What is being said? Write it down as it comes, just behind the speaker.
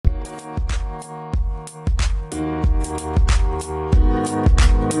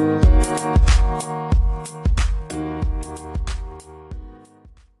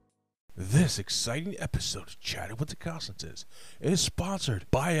This exciting episode of Chatting with the Constantins is sponsored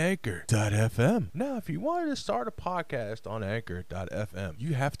by Anchor.fm. Now, if you wanted to start a podcast on Anchor.fm,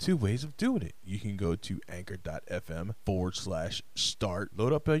 you have two ways of doing it. You can go to Anchor.fm/start,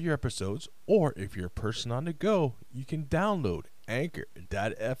 load up your episodes, or if you're a person on the go, you can download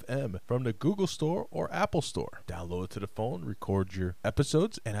Anchor.fm from the Google Store or Apple Store. Download it to the phone, record your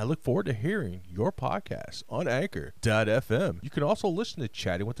episodes, and I look forward to hearing your podcast on Anchor.fm. You can also listen to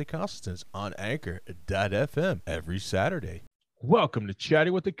Chatting with the Constantins on Anchor.fm every Saturday. Welcome to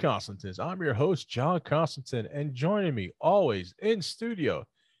Chatting with the Constantins. I'm your host, John Constantine, and joining me always in studio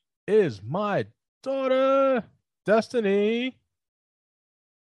is my daughter, Destiny.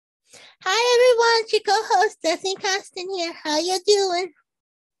 Hi everyone, it's your co-host Destiny Constant here. How you doing?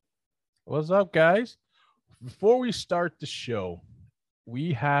 What's up, guys? Before we start the show,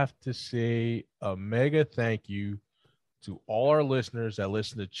 we have to say a mega thank you to all our listeners that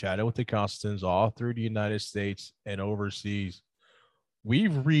listen to Chatting with the Constantins all through the United States and overseas.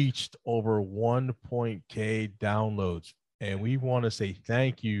 We've reached over 1.k downloads, and we want to say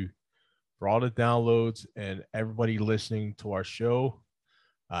thank you for all the downloads and everybody listening to our show.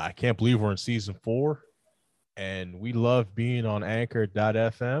 I can't believe we're in season 4, and we love being on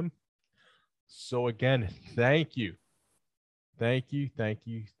Anchor.fm. So again, thank you. Thank you, thank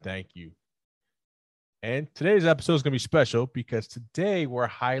you, thank you. And today's episode is going to be special because today we're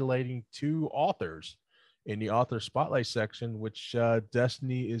highlighting two authors in the author spotlight section, which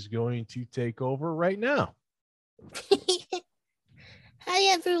Destiny is going to take over right now. Hi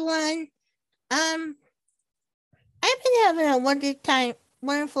everyone. I've been having a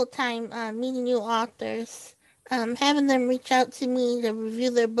wonderful time meeting new authors, having them reach out to me to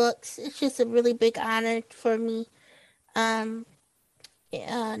review their books. It's just a really big honor for me.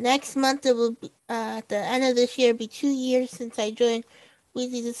 Next month it will be at the end of this year be 2 years since I joined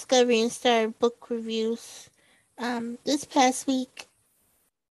Weezy Discovery and started book reviews. This past week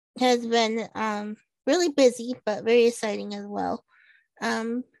has been really busy but very exciting as well.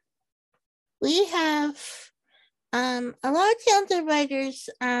 We have a lot of talented writers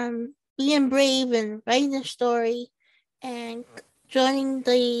being brave and writing a story and joining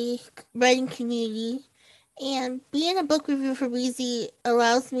the writing community. And being a book reviewer for Weezy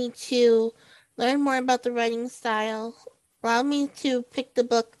allows me to learn more about the writing style, allow me to pick the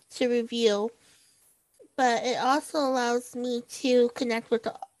book to review, but it also allows me to connect with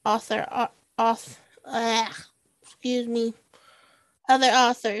the other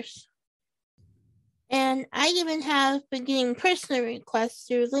authors. And I even have been getting personal requests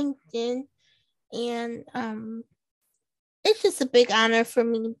through LinkedIn, and it's just a big honor for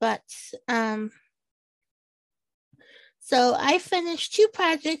me. But so I finished 2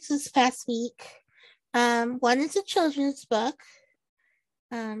 projects this past week. One is a children's book,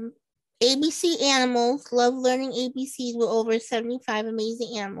 ABC Animals, Love Learning ABCs with Over 75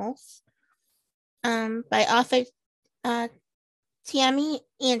 Amazing Animals, by author Tammy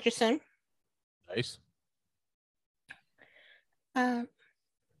Anderson. Nice.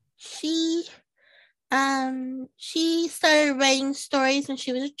 She started writing stories when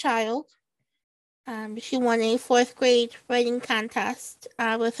she was a child. She won a 4th grade writing contest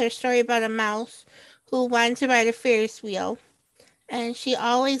with her story about a mouse who wanted to ride a Ferris wheel. And she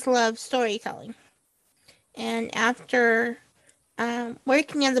always loved storytelling. And after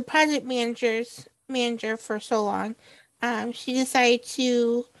working as a project manager for so long, she decided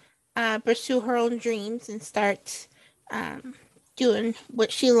to pursue her own dreams and start doing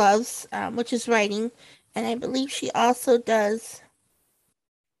what she loves, which is writing. And I believe she also does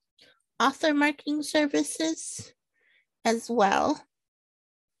author marketing services as well.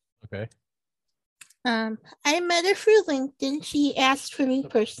 Okay. I met her through LinkedIn. She asked for me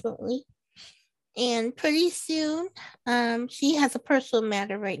personally. And pretty soon, she has a personal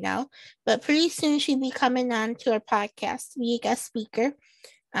matter right now, but pretty soon she'll be coming on to our podcast to be a guest speaker.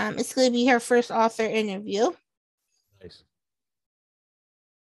 It's going to be her first author interview. Nice.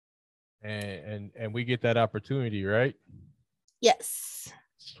 And we get that opportunity, right? Yes.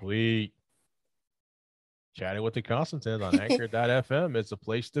 Sweet. Chatting with the Constantins on Anchor.fm is a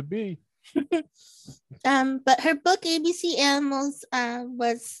place to be. But her book ABC Animals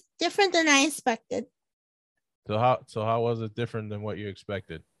was different than I expected. So how was it different than what you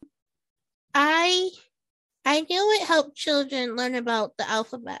expected? I knew it helped children learn about the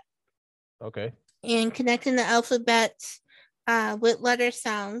alphabet. Okay. And connecting the alphabet with letter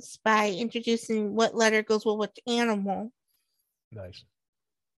sounds by introducing what letter goes with which animal. Nice.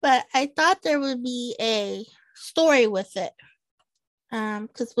 But I thought there would be a story with it.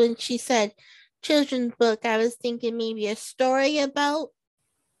 Because when she said children's book, I was thinking maybe a story about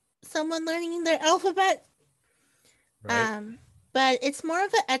someone learning their alphabet. Right. But it's more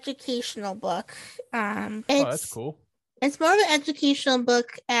of an educational book. Oh, that's cool. It's more of an educational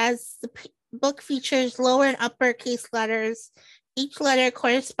book as the book features lower and uppercase letters. Each letter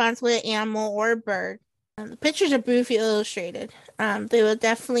corresponds with an animal or a bird. The pictures are beautifully illustrated. They will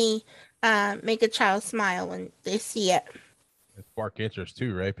definitely make a child smile when they see it. It spark interest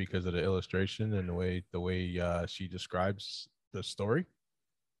too, right? Because of the illustration and the way she describes the story.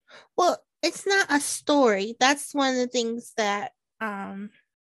 Well, it's not a story. That's one of the things that's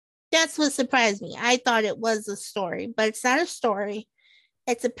what surprised me. I thought it was a story, but it's not a story.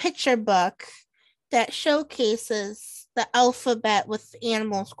 It's a picture book that showcases the alphabet with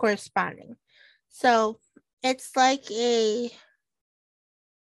animals corresponding. So it's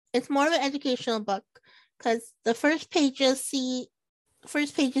it's more of an educational book because the first page you see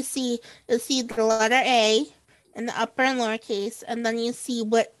the letter A in the upper and lowercase, and then you see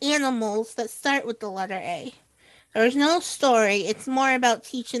what animals that start with the letter A. There's no story. It's more about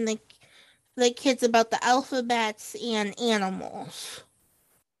teaching the kids about the alphabets and animals.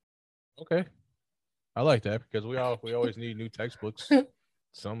 Okay. I like that because we always need new textbooks.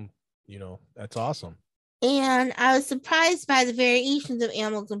 That's awesome. And I was surprised by the variations of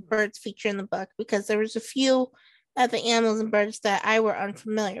animals and birds featured in the book because there was a few of the animals and birds that I were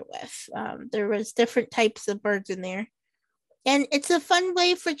unfamiliar with. There was different types of birds in there. And it's a fun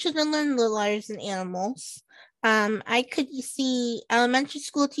way for children to learn the letters and animals. I could see elementary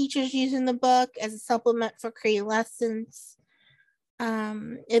school teachers using the book as a supplement for creative lessons.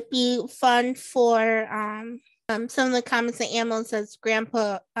 It'd be fun for some of the comments that Ammo says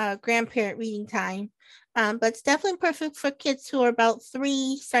grandparent reading time. But it's definitely perfect for kids who are about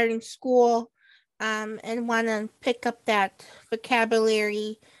 3 starting school and want to pick up that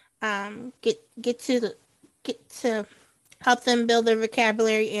vocabulary, get to help them build their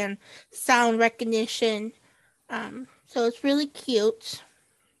vocabulary and sound recognition. So it's really cute.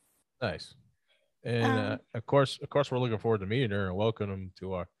 Nice. And of course, we're looking forward to meeting her and welcome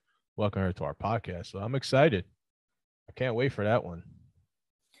her to our podcast. So I'm excited. I can't wait for that one.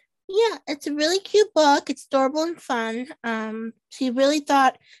 Yeah, it's a really cute book. It's adorable and fun. She really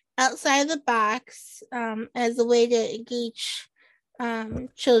thought outside of the box as a way to engage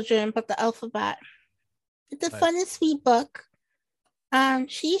children about the alphabet. It's a fun and sweet book.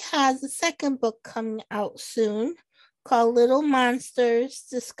 She has a second book coming out soon called Little Monsters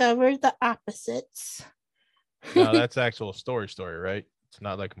Discover the Opposites. No, that's actual story, right? It's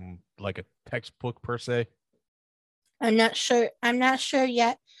not like a textbook per se. I'm not sure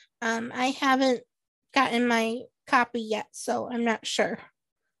yet. I haven't gotten my copy yet, so I'm not sure.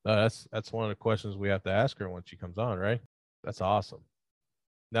 No, that's one of the questions we have to ask her when she comes on, right? That's awesome.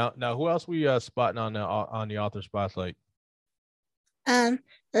 Now, who else we spotting on the author spotlight?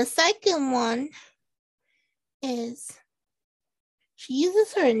 The second one is she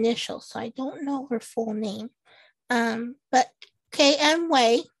uses her initials, so I don't know her full name. But KM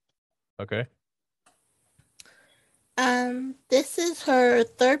Way. Okay. This is her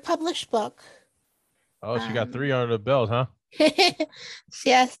third published book. Oh, she got 3 under the belt, huh? She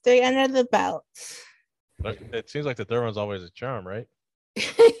has 3 under the belt. But it seems like the third one's always a charm, right?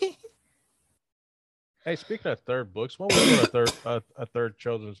 Hey, speaking of third books, when we doing a third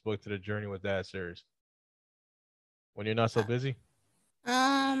children's book to the Journey with Dad series? When you're not so busy?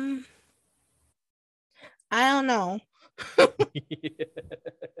 I don't know.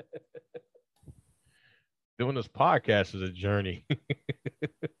 Doing this podcast is a journey.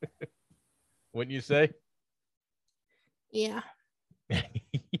 Wouldn't you say? Yeah.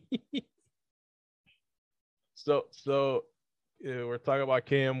 So we're talking about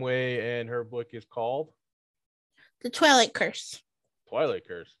Cam Way, and her book is called The Twilight Curse. Twilight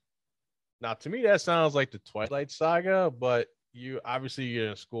Curse. Now, to me, that sounds like the Twilight Saga, but you're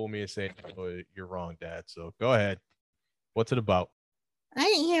gonna school me and say, oh, you're wrong, Dad. So go ahead. What's it about? I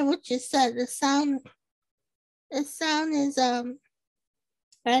didn't hear what you said. The sound is I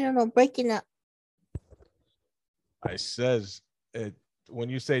don't know, breaking up. I says it when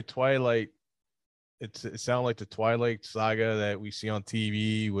you say Twilight, it sounds like the Twilight Saga that we see on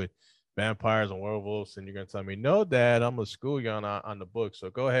TV with vampires and werewolves, and you're gonna tell me, no, Dad, I'm gonna school you on the book. So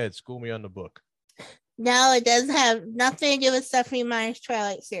go ahead, school me on the book. No, it doesn't have nothing to do with Stephenie Meyer's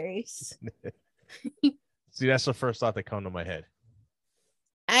Twilight series. See, that's the first thought that come to my head.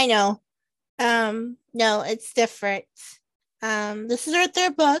 I know. No, it's different. This is her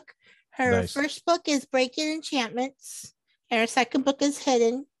third book. Her first book is Breaking Enchantments, and her second book is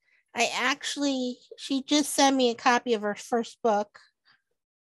Hidden. She just sent me a copy of her first book.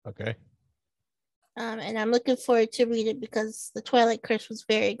 Okay. And I'm looking forward to read it because the Twilight Curse was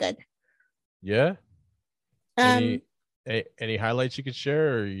very good. Yeah. Um, Any highlights you could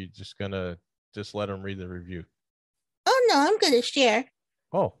share, or are you just gonna just let them read the review? oh no, I'm gonna share.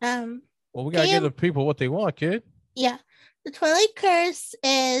 Oh, Um, well, we gotta okay, give the people what they want, kid. yeah, the Twilight Curse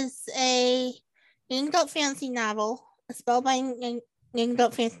is a young adult fantasy novel, a spellbinding young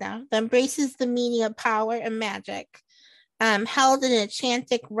adult fantasy novel that embraces the meaning of power and magic, held in an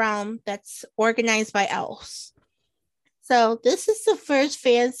enchanted realm that's organized by elves. So this is the first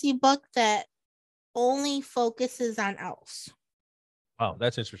fantasy book that only focuses on elves. Wow,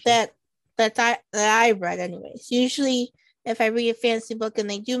 that's interesting. That I read anyways. Usually if I read a fantasy book and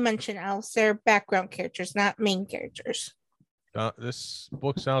they do mention elves, they're background characters, not main characters. This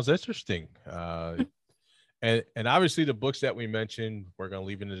book sounds interesting. And obviously the books that we mentioned, we're gonna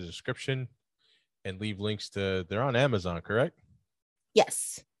leave in the description and leave links to. They're on Amazon, correct?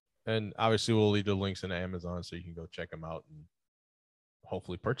 Yes. And obviously we'll leave the links in Amazon so you can go check them out and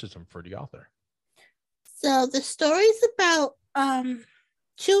hopefully purchase them for the author. So the story's about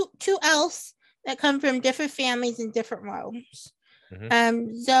two elves that come from different families in different realms.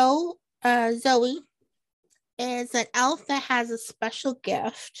 Zoe is an elf that has a special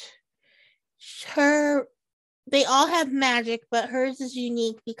gift. They all have magic, but hers is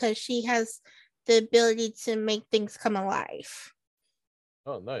unique because she has the ability to make things come alive.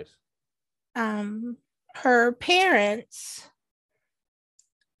 Oh, nice. Her parents,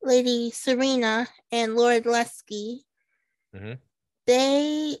 Lady Serena and Lord Lesky,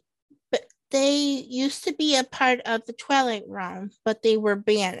 they used to be a part of the Twilight Realm, but they were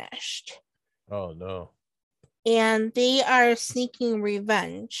banished. Oh no. And they are seeking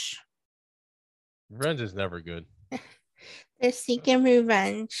revenge. Revenge is never good. They're seeking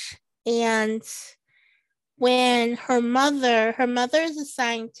revenge. And when her mother is a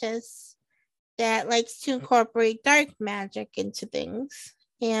scientist that likes to incorporate dark magic into things.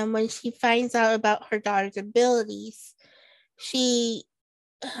 And when she finds out about her daughter's abilities, she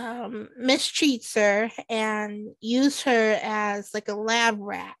mistreats her and use her as like a lab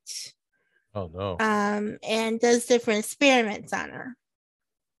rat. Oh no. And does different experiments on her.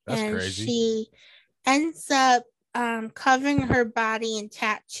 That's and crazy. She ends up covering her body in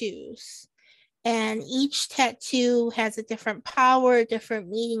tattoos. And each tattoo has a different power, different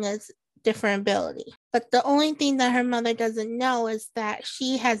meaning, as different ability. But the only thing that her mother doesn't know is that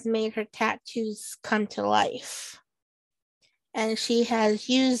she has made her tattoos come to life. And she has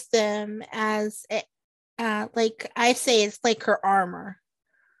used them as, like I say, it's like her armor.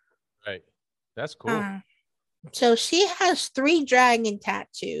 Right. That's cool. So she has 3 dragon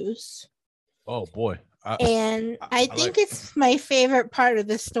tattoos. Oh boy. I think it's my favorite part of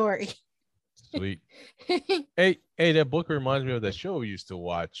the story. Sweet. hey, that book reminds me of that show we used to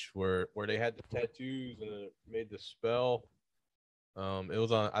watch where they had the tattoos and it made the spell. It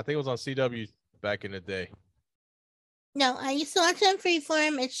was on, I think it was on CW back in the day. No, I used to watch it on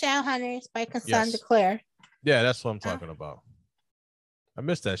Freeform. It's Shadowhunters by Cassandra Clare. Yeah, that's what I'm talking about. I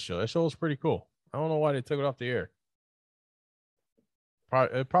missed that show. That show was pretty cool. I don't know why they took it off the air.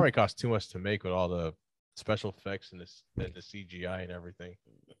 It probably cost too much to make with all the special effects and the CGI and everything.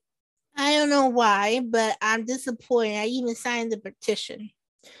 I don't know why, but I'm disappointed. I even signed the petition.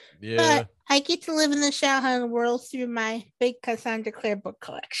 Yeah. But I get to live in the Shadowhunter world through my big Cassandra Clare book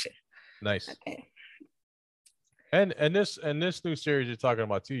collection. Nice. Okay. And this new series you're talking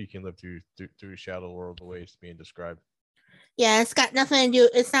about too, you can live through Shadow World the way it's being described. Yeah, it's got nothing to do.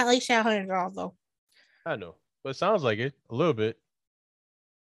 It's not like Shadowhunter at all, though. I know, but it sounds like it a little bit.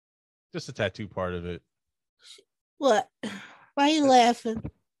 Just the tattoo part of it. What? Why are you laughing?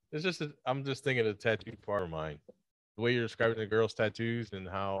 It's just I'm just thinking of the tattoo part of mine. The way you're describing the girls' tattoos and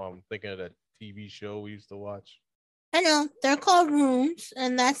how I'm thinking of that TV show we used to watch. I know. They're called runes,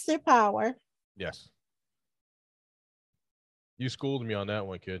 and that's their power. Yes. You schooled me on that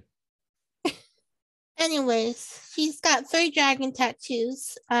one, kid. Anyways, she's got 3 dragon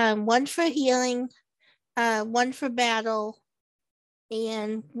tattoos. One for healing, one for battle,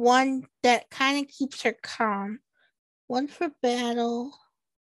 and one that kind of keeps her calm. One for battle,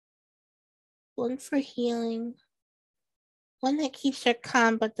 one for healing, one that keeps her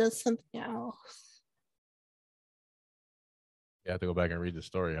calm but does something else. You have to go back and read the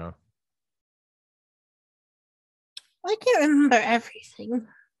story, huh? I can't remember everything.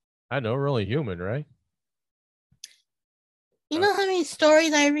 I know, we're only human, right? You know how many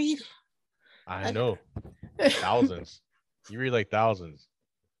stories I read? I know. Thousands. You read like thousands.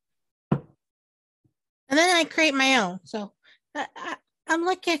 And then I create my own. So I'm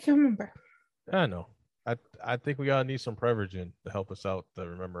lucky I can remember. I know. I think we gotta need some Prevagen to help us out to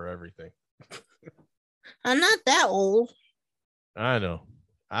remember everything. I'm not that old. I know.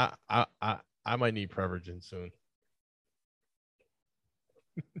 I might need Prevagen soon.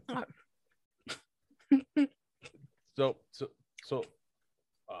 So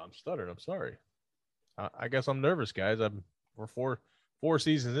I'm stuttering. I'm sorry. I guess I'm nervous, guys. We're four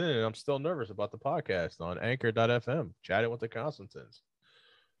seasons in, and I'm still nervous about the podcast on Anchor.fm, chatting with the Constantins.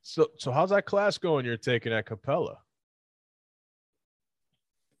 So how's that class going? You're taking at Capella?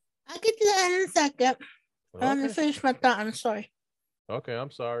 I'll get to that in a second. Okay. I want to finish my thought on the story. Okay,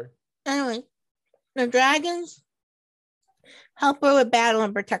 I'm sorry. Anyway, the dragons help her with battle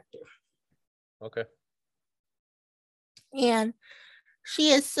and protect her. Okay. And she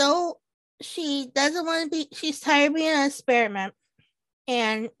doesn't want to be, she's tired of being an experiment.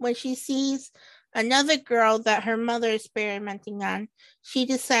 And when she sees another girl that her mother is experimenting on, she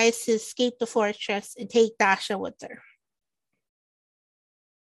decides to escape the fortress and take Dasha with her.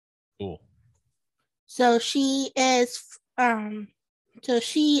 Cool. So she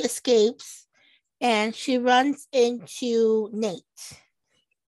escapes and she runs into Nate.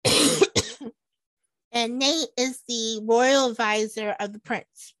 And Nate is the royal advisor of the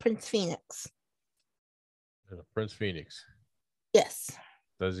Prince Phoenix. Prince Phoenix. Yes.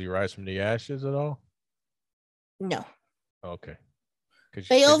 Does he rise from the ashes at all? No. Okay.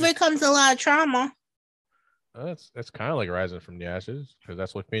 He overcomes a lot of trauma. That's kind of like rising from the ashes, because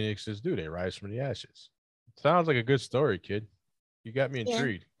that's what Phoenixes do. They rise from the ashes. Sounds like a good story, kid. You got me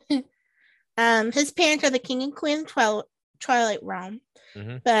intrigued. Yeah. His parents are the king and queen of Twilight Realm,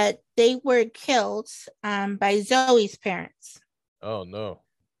 but they were killed by Zoe's parents. Oh no.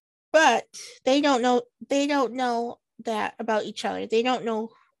 But they don't know that about each other. They don't know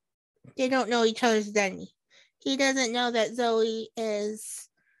each other's identity. He doesn't know that Zoe is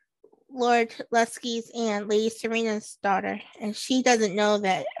Lord Lusky's and Lady Serena's daughter, and she doesn't know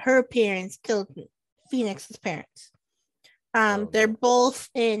that her parents killed Phoenix's parents. They're both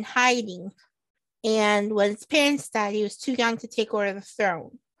in hiding, and when his parents died, he was too young to take over the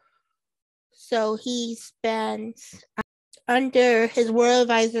throne. So he's been under his royal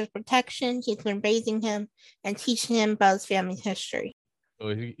advisor's protection. He's been raising him and teaching him about his family's history.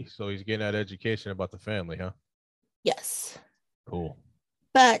 So he's getting that education about the family, huh? Yes. Cool.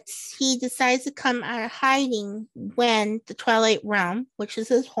 But he decides to come out of hiding when the Twilight Realm, which is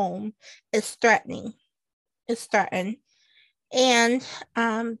his home, is threatened. And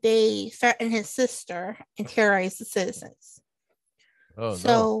they threaten his sister and terrorize the citizens. Oh, so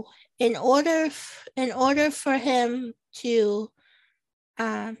no. in order for him to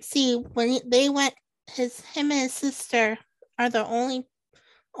see, when they went, him and his sister are the only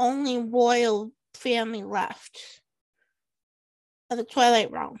royal family left of the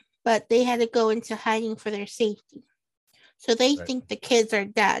Twilight Realm, but they had to go into hiding for their safety. So they think the kids are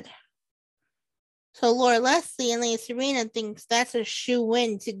dead. So Lord Leslie and Lady Serena thinks that's a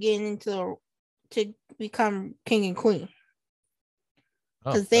shoe-in to get to become king and queen.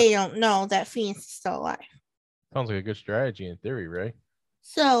 Because they don't know that Phoenix is still alive. Sounds like a good strategy in theory, right?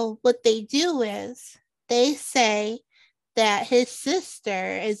 So what they do is they say that his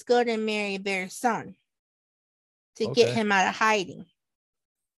sister is going to marry their son to get him out of hiding.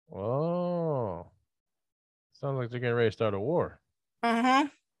 Oh. Sounds like they're getting ready to start a war. Uh-huh.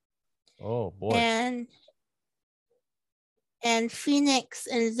 Oh, boy. And Phoenix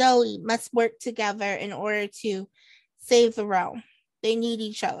and Zoe must work together in order to save the realm. They need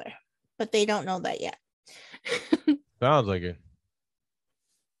each other, but they don't know that yet. Sounds like it.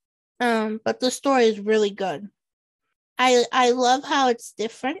 But the story is really good. I love how it's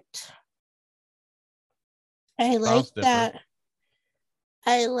different. I like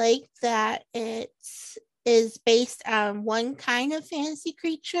that it is based on one kind of fantasy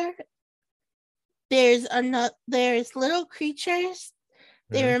creature. There's little creatures.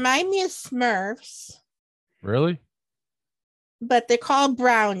 They remind me of Smurfs. Really? But they're called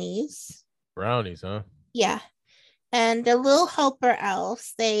brownies. Brownies, huh? Yeah. And the little helper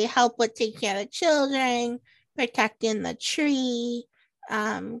elves, they help with taking care of the children, protecting the tree,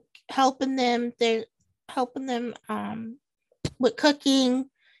 helping them with cooking,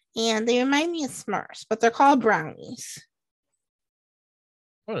 and they remind me of Smurfs, but they're called brownies.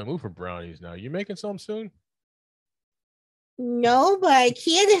 I'm gonna move for brownies now. You making some soon? No, but I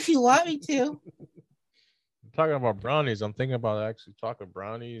can if you want me to. Talking about brownies, I'm thinking about actually talking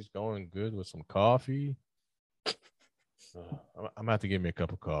brownies going good with some coffee. I'm gonna have to get me a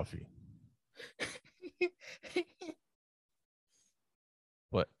cup of coffee.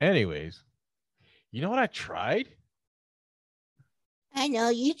 But anyways, you know what I tried? I know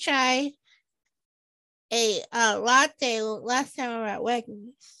you tried a latte last time we were at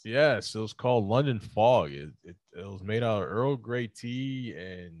Wegmans. Yes, it was called London Fog. It was made out of Earl Grey tea,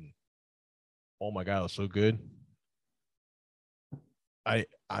 and oh my god, it was so good.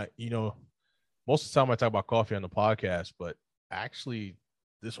 Most of the time I talk about coffee on the podcast, but actually,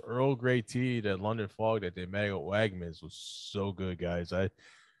 this Earl Grey tea, that London Fog that they made at Wegmans, was so good, guys. If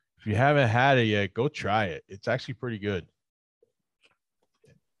you haven't had it yet, go try it. It's actually pretty good.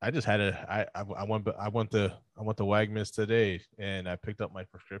 I just had it. I went to Wegmans today, and I picked up my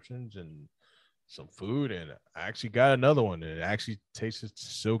prescriptions and some food, and I actually got another one, and it actually tasted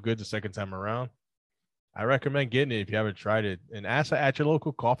so good the second time around. I recommend getting it if you haven't tried it, and ask at your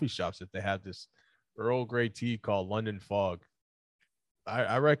local coffee shops if they have this Earl Grey tea called London Fog.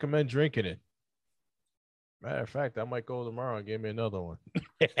 I recommend drinking it. Matter of fact, I might go tomorrow and get me another one.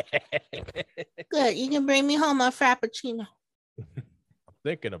 Good. You can bring me home a Frappuccino. I'm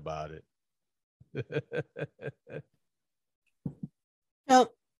thinking about it.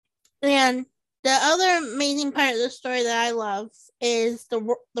 So, and the other amazing part of the story that I love is the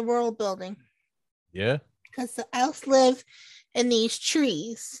world building. Yeah. Because the elves live in these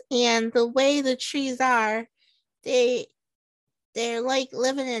trees, and the way the trees are, they're like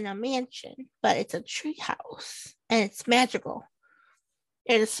living in a mansion, but it's a tree house, and it's magical.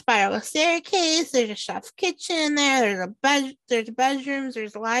 There's a spiral staircase, there's a chef's kitchen in there, there's bedrooms,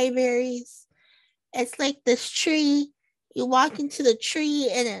 there's libraries. It's like this tree. You walk into the tree,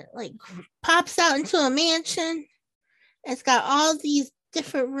 and it like pops out into a mansion. It's got all these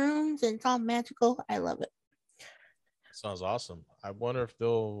different rooms, and it's all magical. I love it. Sounds awesome. I wonder if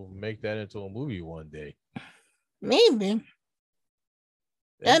they'll make that into a movie one day. Maybe.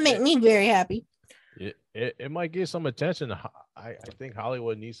 That'd make me very happy. It might get some attention. I think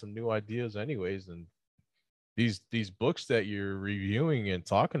Hollywood needs some new ideas anyways. And these books that you're reviewing and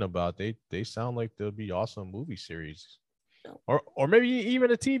talking about, they sound like they'll be awesome movie series. Or maybe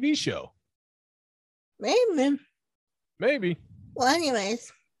even a TV show. Maybe. Well,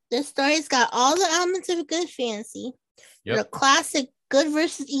 anyways, this story's got all the elements of a good fantasy. Yep. The classic good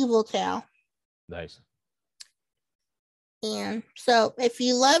versus evil tale. Nice. And so, if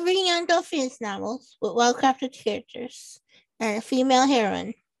you love reading young adult fantasy novels with well-crafted characters and a female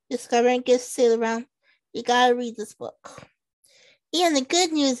heroine discovering gifts to sail around, you gotta read this book. And the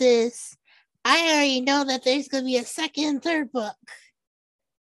good news is, I already know that there's gonna be a second and third book.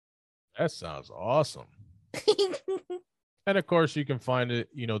 That sounds awesome. And of course, you can find it,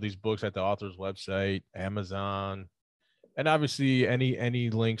 these books at the author's website, Amazon, and obviously any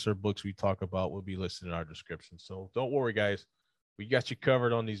links or books we talk about will be listed in our description. So don't worry, guys. We got you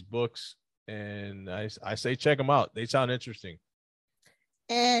covered on these books, and I say check them out. They sound interesting.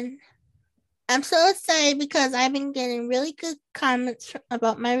 And I'm so excited because I've been getting really good comments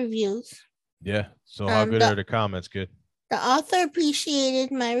about my reviews. Yeah. So how good are the comments? Good. The author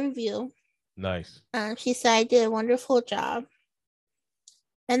appreciated my review. Nice. She said I did a wonderful job.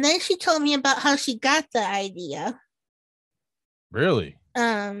 And then she told me about how she got the idea. Really?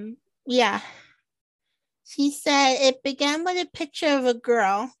 Yeah. She said it began with a picture of a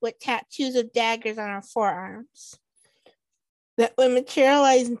girl with tattoos of daggers on her forearms that would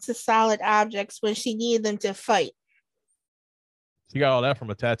materialize into solid objects when she needed them to fight. She got all that from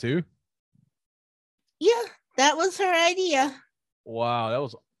a tattoo? Yeah, that was her idea. Wow, that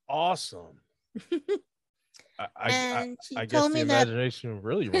was awesome. I guess the imagination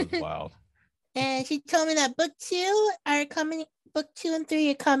really runs wild. And she told me that book 2 and 3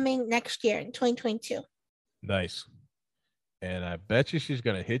 are coming next year in 2022. Nice. And I bet you she's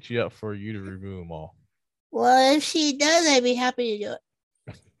going to hit you up for you to review them all. Well, if she does, I'd be happy to do it.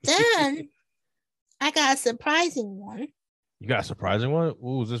 Then I got a surprising one. You got a surprising one?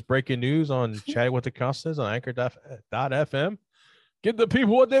 Ooh, is this breaking news on Chatting with the Constants on Anchor.fm? Give the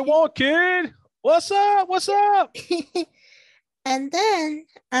people what they want, kid. What's up? What's up? And then,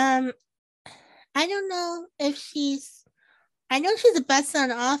 I don't know if I know she's a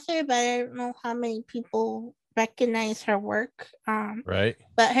best-selling author, but I don't know how many people recognize her work. Right.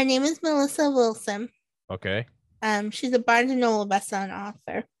 But her name is Melissa Wilson. Okay. She's a Barnes & Noble best-selling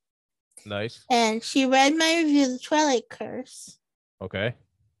author. Nice. And she read my review of The Twilight Curse. Okay.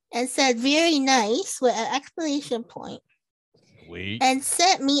 And said, very nice, with an exclamation point. Sweet. And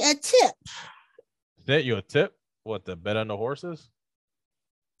sent me a tip. Sent you a tip? What, the bet on the horses?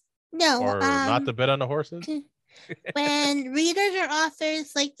 No. Or not the bet on the horses? When readers or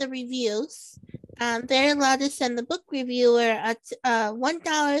authors like the reviews, they're allowed to send the book reviewer a $1,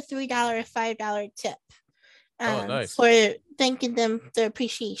 $3, $5 tip. Nice. For thanking them their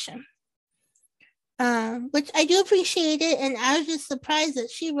appreciation. Which I do appreciate it, and I was just surprised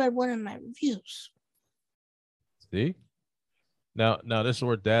that she read one of my reviews. See? Now this is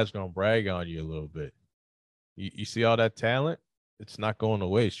where dad's gonna brag on you a little bit. You see all that talent? It's not going to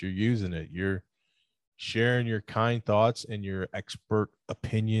waste. You're using it. You're sharing your kind thoughts and your expert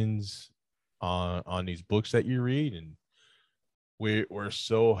opinions on these books that you read. And we're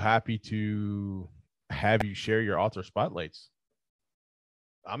so happy to have you share your author spotlights.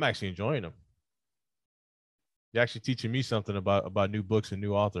 I'm actually enjoying them. You're actually teaching me something about new books and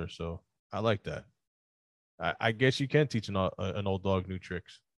new authors. So I like that. I guess you can teach an old dog new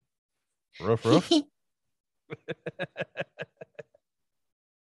tricks. Ruff, ruff.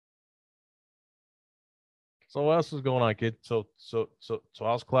 So what else is going on, kid? So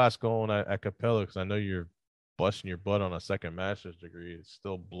how's class going at Capella? Because I know you're busting your butt on a second master's degree. It's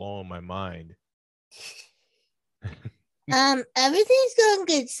still blowing my mind. Everything's going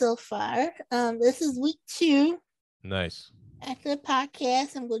good so far. This is week 2. Nice. After the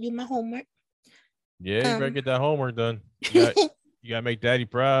podcast, I'm gonna do my homework. Yeah, you better get that homework done. You gotta make daddy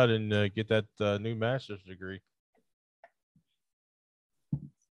proud and get that new master's degree.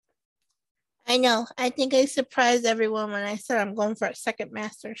 I know. I think I surprised everyone when I said I'm going for a second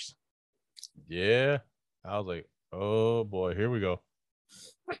master's. Yeah. I was like, oh boy, here we go.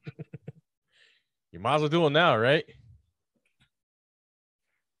 You might as well do it now, right?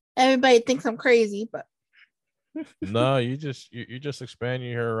 Everybody thinks I'm crazy, but no, you're just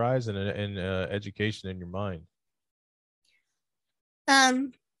expanding your horizon and education in your mind.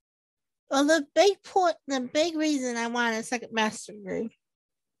 Well, the big reason I want a second master's degree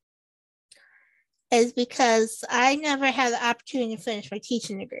is because I never had the opportunity to finish my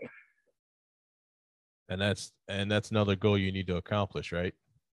teaching degree. And that's another goal you need to accomplish, right?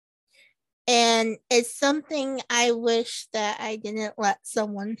 And it's something I wish that I didn't let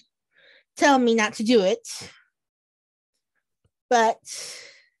someone tell me not to do it. But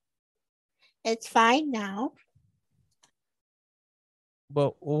it's fine now.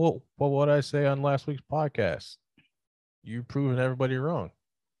 But what I say on last week's podcast, you've proven everybody wrong,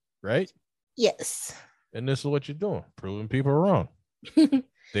 right? Yes. And this is what you're doing, proving people wrong.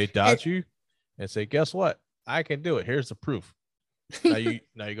 They doubt you and say, guess what? I can do it. Here's the proof. Now you're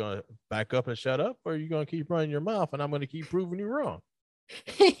gonna back up and shut up, or are you gonna keep running your mouth and I'm gonna keep proving you wrong?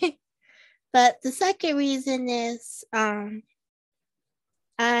 But the second reason is it's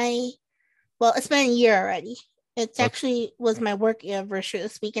been a year already. It's actually was my work anniversary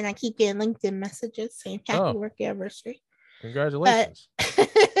this week, and I keep getting LinkedIn messages saying happy work anniversary. Congratulations.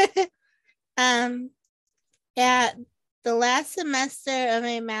 But, at the last semester of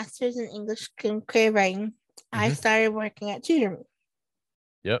my master's in English and creative writing, I started working at TutorMe.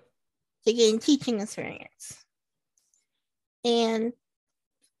 Yep. To gain teaching experience. And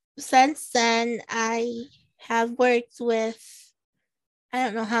since then, I have worked with, I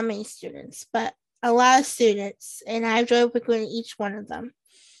don't know how many students, but a lot of students, and I've enjoyed working with each one of them.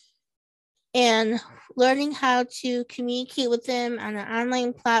 And learning how to communicate with them on an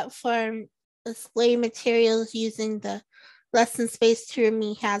online platform, display materials using the lesson space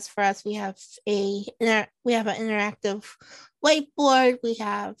TutorMe has for us. We have an interactive whiteboard, we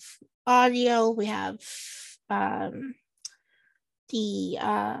have audio, we have the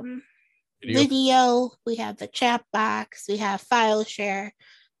video, we have the chat box, we have file share,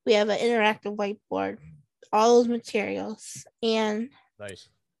 we have an interactive whiteboard, all those materials. And nice.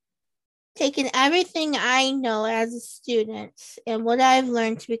 Taking everything I know as a student and what I've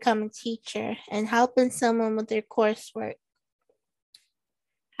learned to become a teacher and helping someone with their coursework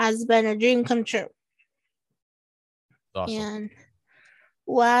has been a dream come true. Awesome. And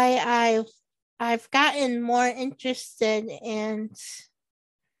why I've gotten more interested in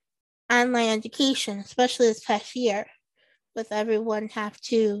online education, especially this past year, with everyone have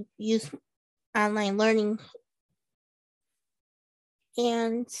to use online learning.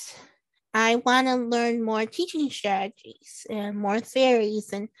 And I want to learn more teaching strategies and more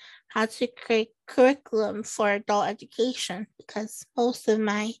theories and how to create curriculum for adult education, because most of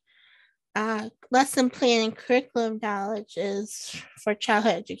my lesson plan and curriculum knowledge is for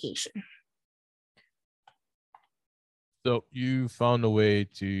childhood education. So you found a way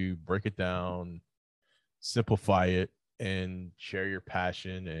to break it down, simplify it, and share your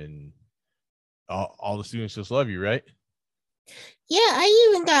passion, and all the students just love you, right? Yeah, I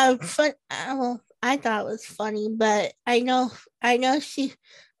even got fun. Well, I thought it was funny, but I know she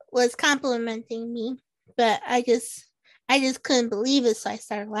was complimenting me, but I just couldn't believe it, so I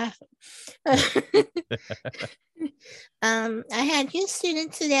started laughing. I had a new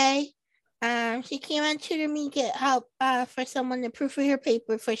student today. She came on TutorMe to get help for someone to proofread her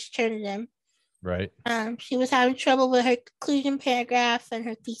paper before she turned it in. Right. She was having trouble with her conclusion paragraph and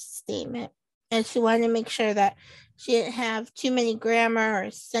her thesis statement. and she wanted to make sure that she didn't have too many grammar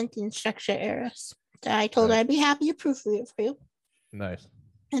or sentence structure errors. So I told her I'd be happy to proofread it for you. Nice.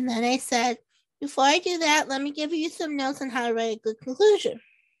 And then I said, before I do that, let me give you some notes on how to write a good conclusion.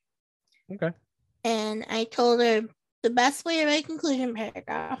 Okay. And I told her the best way to write a conclusion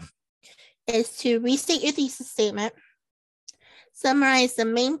paragraph is to restate your thesis statement, summarize the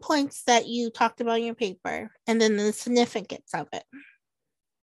main points that you talked about in your paper, and then the significance of it.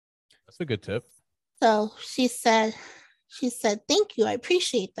 That's a good tip. So she said, thank you, I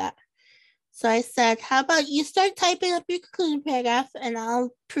appreciate that. So I said, how about you start typing up your conclusion paragraph and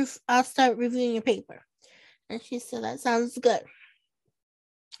I'll start reviewing your paper. And she said, that sounds good.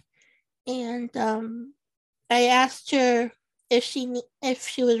 And I asked her if she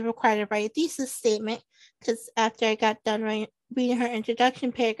was required to write a thesis statement, because after I got done reading her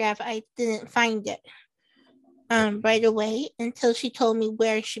introduction paragraph, I didn't find it right away until she told me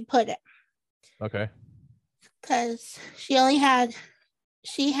where she put it. Okay. Because she had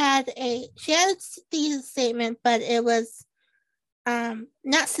a thesis statement, but it was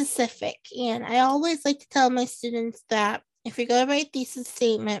not specific. And I always like to tell my students that if you're going to write a thesis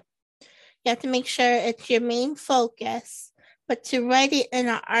statement, you have to make sure it's your main focus, but to write it in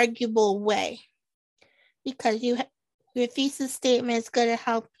an arguable way, because your thesis statement is going to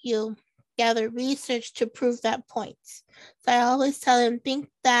help you gather research to prove that point. So I always tell them, think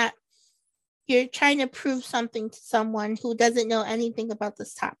that you're trying to prove something to someone who doesn't know anything about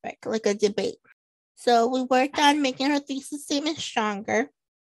this topic, like a debate. So we worked on making her thesis statement stronger.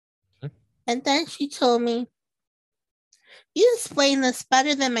 And then she told me, you explained this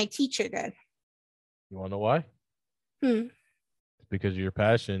better than my teacher did. You want to know why? Because of your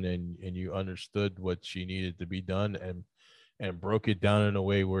passion and you understood what she needed to be done and broke it down in a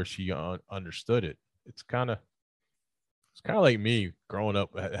way where she understood it. It's kind of like me growing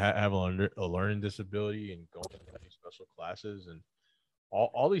up, having a learning disability and going to special classes, and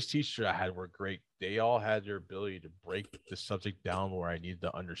all these teachers I had were great. They all had their ability to break the subject down where I needed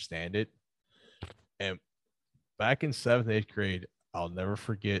to understand it. And back in 7th, 8th grade, I'll never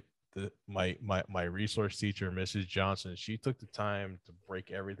forget my resource teacher, Mrs. Johnson. She took the time to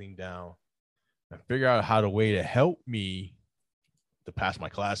break everything down and figure out how to way to help me to pass my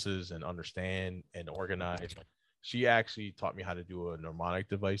classes and understand and organize. She actually taught me how to do a mnemonic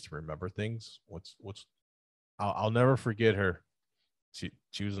device to remember things. I'll never forget her.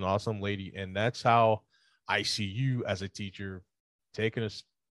 She was an awesome lady, and that's how I see you as a teacher, taking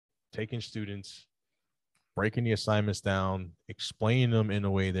students, breaking the assignments down, explaining them in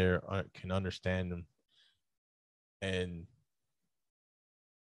a way they can understand them, and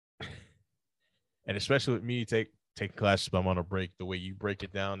especially with me taking classes, but I'm on a break. The way you break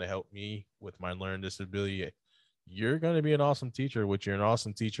it down to help me with my learning disability, you're going to be an awesome teacher, which you're an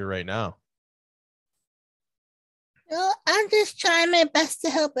awesome teacher right now. Well, I'm just trying my best to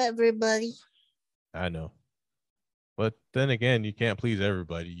help everybody. I know. But then again, you can't please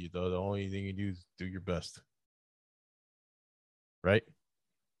everybody. The only thing you do is do your best. Right?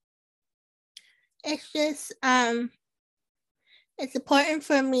 It's just, it's important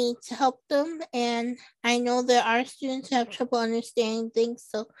for me to help them. And I know there are students who have trouble understanding things.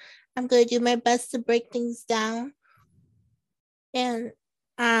 So I'm going to do my best to break things down. And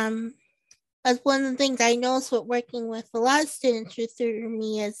as one of the things I noticed with working with a lot of students through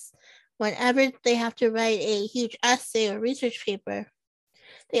me is whenever they have to write a huge essay or research paper,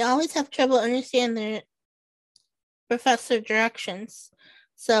 they always have trouble understanding their professor directions.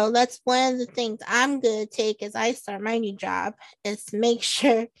 So that's one of the things I'm going to take as I start my new job, is to make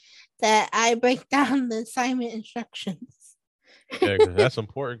sure that I break down the assignment instructions. Yeah, because that's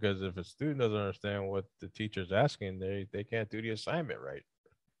important, because if a student doesn't understand what the teacher's asking, they can't do the assignment right.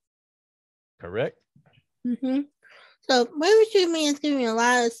 Correct? Mm-hmm. So my me has given me a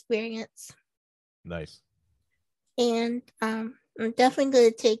lot of experience. Nice. And I'm definitely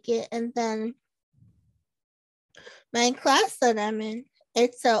going to take it. And then my class that I'm in,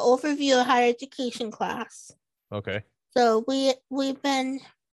 it's an overview of higher education class. Okay. So we've been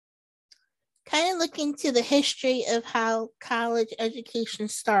kind of looking to the history of how college education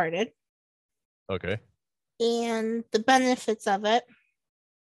started. Okay. And the benefits of it.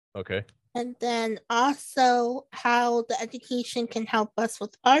 Okay. And then also how the education can help us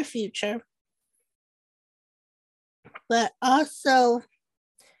with our future. But also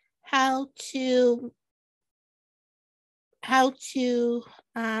how to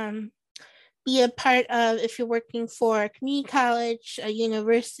be a part of, if you're working for a community college, a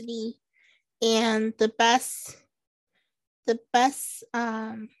university, and the best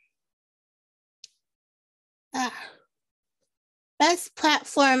best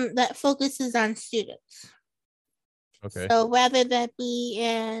platform that focuses on students. Okay. So whether that be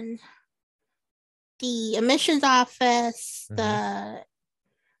in the admissions office, the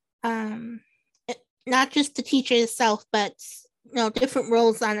not just the teacher itself, but different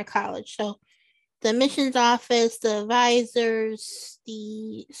roles on a college. So the admissions office, the advisors,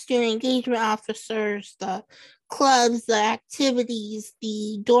 the student engagement officers, the clubs, the activities,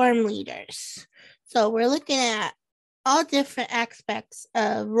 the dorm leaders. So we're looking at all different aspects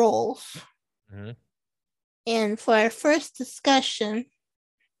of roles. And for our first discussion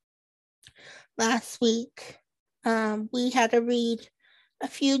last week, we had to read a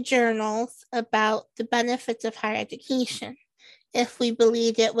few journals about the benefits of higher education, if we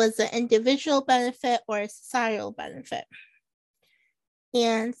believed it was an individual benefit or a societal benefit.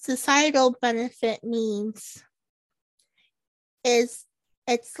 And societal benefit means is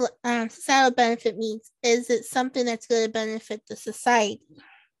it something that's going to benefit the society?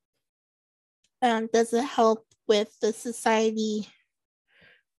 Does it help with the society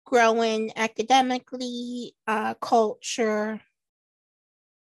growing academically, culture,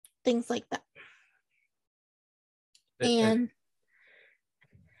 things like that?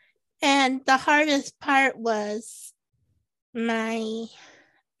 And the hardest part was my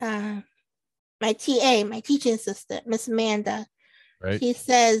TA, my teaching assistant, Miss Amanda. Right. She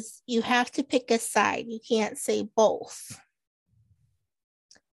says you have to pick a side. You can't say both.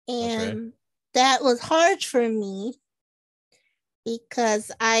 And that was hard for me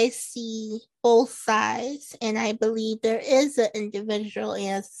because I see both sides and I believe there is an individual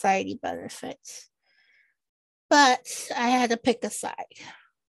and society benefit. But I had to pick a side.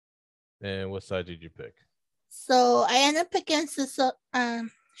 And what side did you pick? So I ended up picking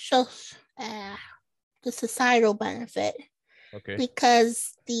the societal benefit. Okay.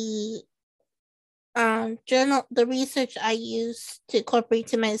 Because the research I used to incorporate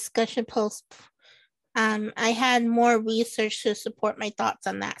to my discussion post, I had more research to support my thoughts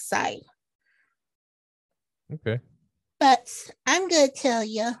on that side. Okay. But I'm gonna tell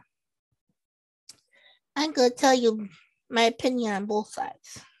you my opinion on both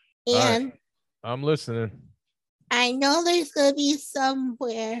sides. And right. I'm listening. I know there's gonna be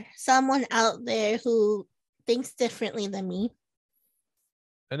someone out there who thinks differently than me.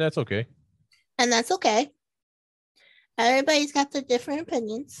 And that's okay. Everybody's got their different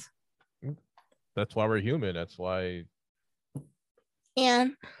opinions. That's why we're human. That's why.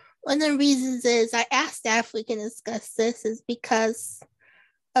 And one of the reasons is I asked staff if we can discuss this is because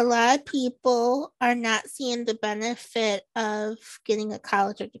a lot of people are not seeing the benefit of getting a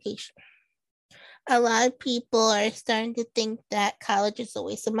college education. A lot of people are starting to think that college is a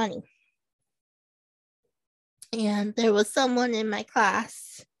waste of money. And there was someone in my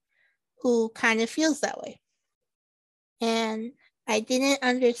class who kind of feels that way. And I didn't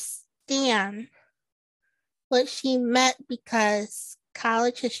understand what she meant because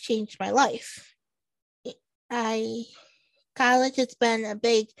college has changed my life. College has been a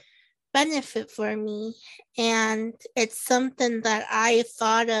big benefit for me, and it's something that I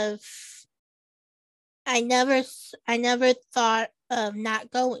thought of. I never thought of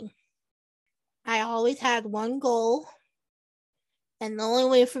not going. I always had one goal, and the only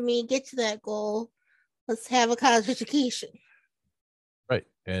way for me to get to that goal was to have a college education. Right.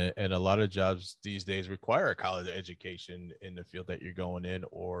 And a lot of jobs these days require a college education in the field that you're going in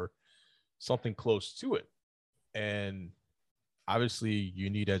or something close to it. And obviously you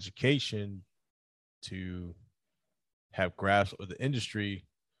need education to have grasp of the industry.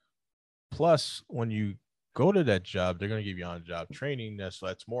 Plus, when you go to that job, they're going to give you on-job training. That's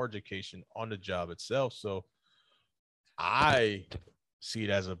more education on the job itself. So I see it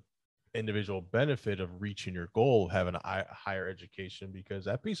as a individual benefit of reaching your goal, having a higher education, because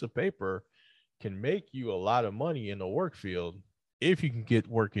that piece of paper can make you a lot of money in the work field if you can get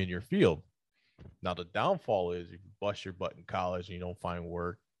work in your field. Now, the downfall is if you bust your butt in college and you don't find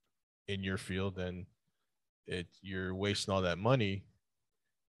work in your field, then you're wasting all that money,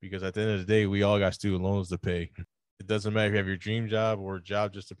 because at the end of the day, we all got student loans to pay. It doesn't matter if you have your dream job or a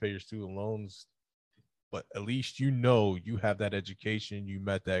job just to pay your student loans, but at least you have that education, you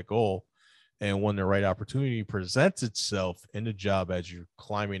met that goal. And when the right opportunity presents itself in the job as you're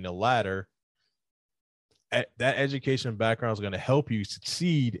climbing the ladder, that education background is going to help you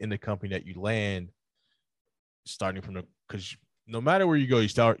succeed in the company that you land, because no matter where you go, you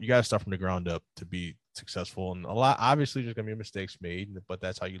got to start from the ground up to be successful. And obviously there's going to be mistakes made, but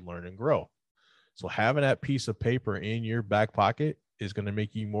that's how you learn and grow. So having that piece of paper in your back pocket is going to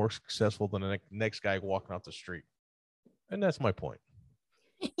make you more successful than the next guy walking out the street. And that's my point.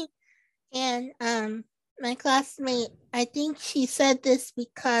 And My classmate, I think she said this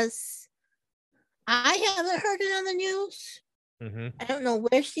because I haven't heard it on the news. Mm-hmm. I don't know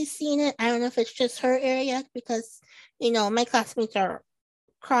where she's seen it. I don't know if it's just her area because, my classmates are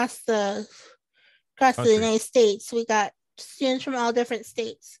across the United States. We got students from all different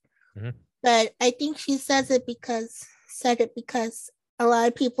states. Mm-hmm. But I think she said it because a lot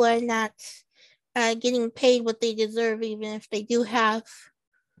of people are not getting paid what they deserve, even if they do have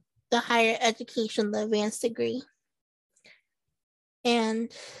the higher education, the advanced degree.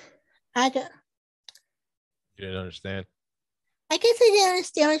 And I don't. You didn't understand. I guess I didn't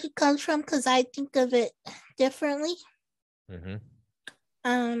understand where she comes from because I think of it differently.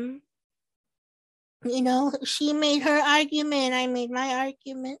 Mm-hmm. She made her argument and I made my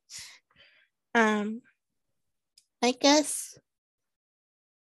argument. I guess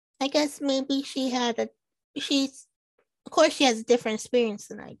maybe she of course she has a different experience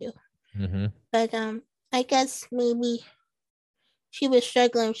than I do. Mm-hmm. But I guess maybe she was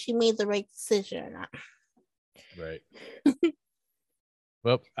struggling if she made the right decision or not. Right.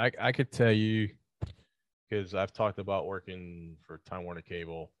 Well, I could tell you, because I've talked about working for Time Warner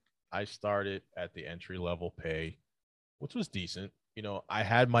Cable. I started at the entry level pay, which was decent. I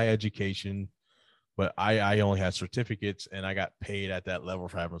had my education, but I only had certificates, and I got paid at that level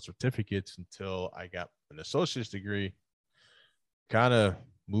for having certificates until I got an associate's degree. Kind of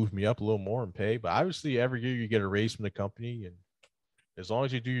moved me up a little more in pay, but obviously every year you get a raise from the company, and as long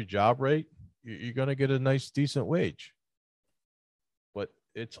as you do your job right, you're gonna get a nice, decent wage. But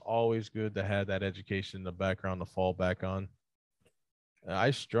it's always good to have that education in the background to fall back on.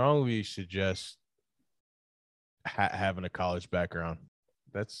 I strongly suggest having a college background.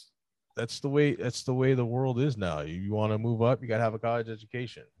 That's that's the way the world is now. You want to move up, you got to have a college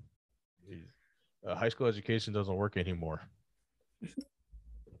education. High school education doesn't work anymore.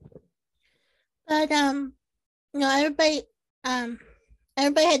 But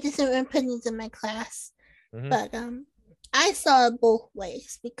everybody had different opinions in my class. Mm-hmm. But I saw it both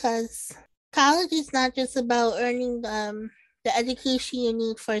ways because college is not just about earning the education you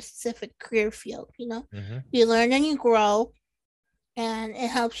need for a specific career field. Mm-hmm. You learn and you grow, and it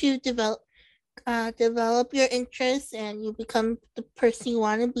helps you develop your interests, and you become the person you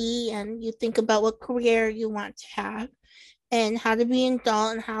want to be, and you think about what career you want to have and how to be an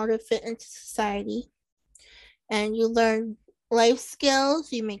adult and how to fit into society. And you learn life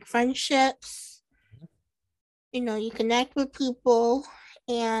skills, you make friendships, you connect with people.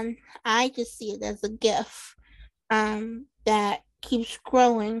 And I just see it as a gift that keeps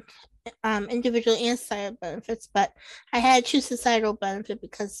growing, individual and societal benefits. But I had to choose societal benefit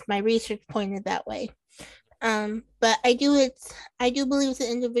because my research pointed that way. But I do believe it's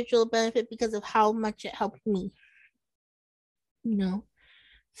an individual benefit because of how much it helped me.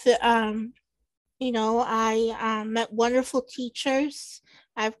 So I met wonderful teachers.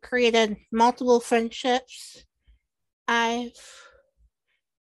 I've created multiple friendships. I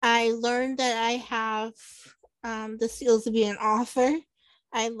learned that I have the skills to be an author.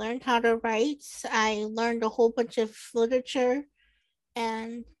 I learned how to write. I learned a whole bunch of literature,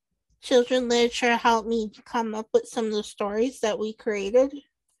 and children literature helped me come up with some of the stories that we created.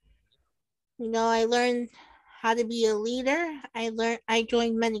 I learned how to be a leader. I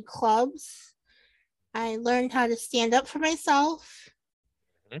joined many clubs. I learned how to stand up for myself.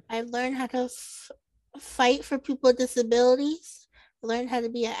 Mm-hmm. I learned how to fight for people with disabilities. I learned how to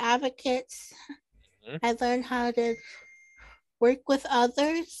be an advocate. Mm-hmm. I learned how to work with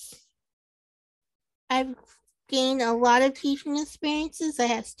others. I've gained a lot of teaching experiences. I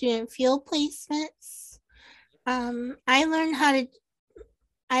have student field placements. I learned how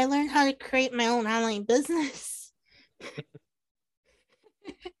to create my own online business.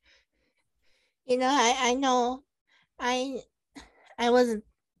 I know I wasn't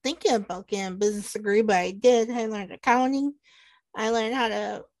thinking about getting a business degree, but I did. I learned accounting. I learned how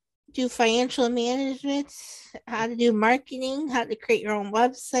to do financial management, how to do marketing, how to create your own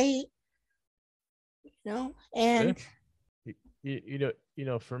website. And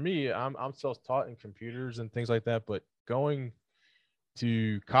for me, I'm self-taught in computers and things like that, but going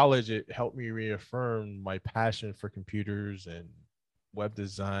to college, it helped me reaffirm my passion for computers and web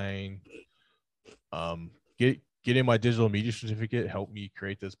design. Getting my digital media certificate helped me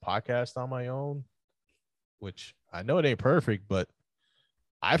create this podcast on my own, which I know it ain't perfect, but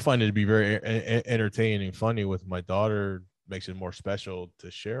I find it to be very entertaining and funny. With my daughter, makes it more special to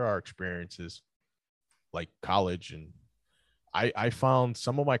share our experiences like college. And I found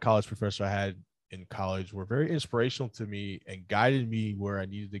some of my college professors I had in college were very inspirational to me and guided me where I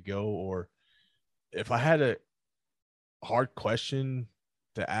needed to go. Or if I had a hard question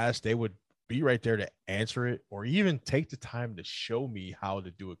to ask, they would be right there to answer it, or even take the time to show me how to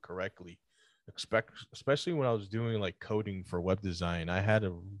do it correctly. Especially when I was doing like coding for web design, I had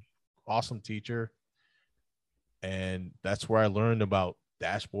a awesome teacher, and that's where I learned about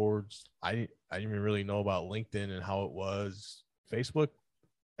dashboards. I didn't even really know about LinkedIn and how it was. Facebook,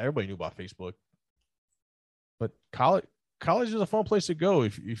 everybody knew about Facebook, but college is a fun place to go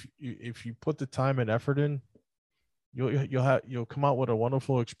if you put the time and effort in. You'll come out with a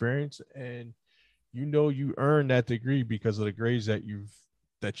wonderful experience, and you earn that degree because of the grades that you've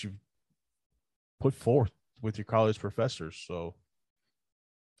put forth with your college professors. So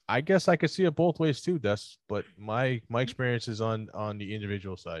I guess I could see it both ways too, Des. But my experience is on the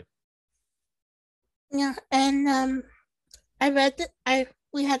individual side. Yeah, and I read that I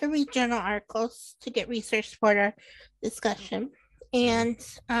we had to read journal articles to get research for our discussion, Mhm. and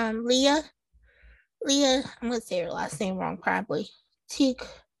Leah, I'm gonna say her last name wrong probably. T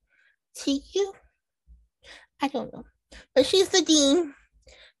TQ, I don't know, but she's the dean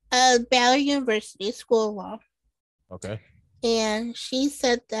of Baylor University School of Law, Okay. and she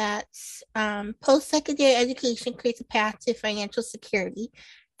said that post-secondary education creates a path to financial security,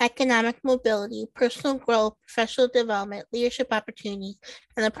 economic mobility, personal growth, professional development, leadership opportunities,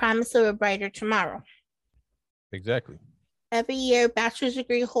 and the promise of a brighter tomorrow. Exactly. Every year, bachelor's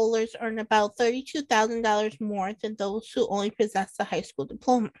degree holders earn about $32,000 more than those who only possess a high school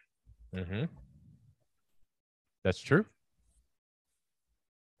diploma. Mm-hmm. That's true.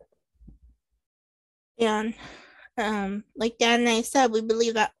 And like Dad and I said, we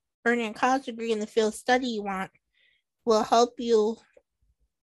believe that earning a college degree in the field of study you want will help you,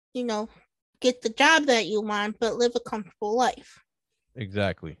 you know, get the job that you want, but live a comfortable life.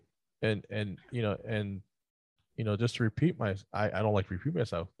 Exactly. And just to repeat I don't like to repeat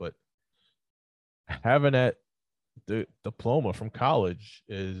myself, but having the diploma from college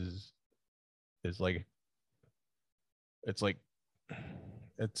is like it's like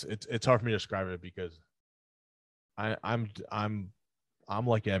it's hard for me to describe it because I I'm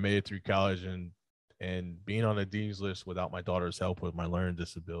lucky I made it through college, and being on the dean's list without my daughter's help with my learning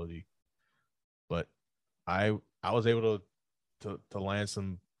disability. But I was able to land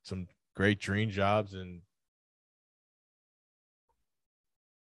some great dream jobs, and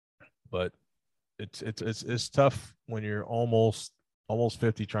but it's tough when you're almost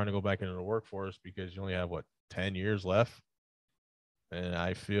 50 trying to go back into the workforce because you only have what 10 years left, and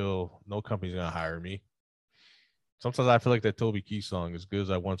I feel no company's gonna hire me. Sometimes I feel like that Toby Keith song, as good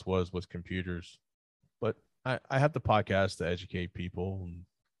as I once was with computers, but I have the podcast to educate people.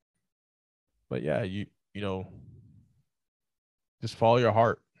 But yeah, you know just follow your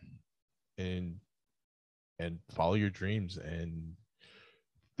heart, and follow your dreams, and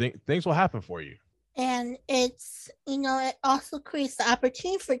things will happen for you. And it also creates the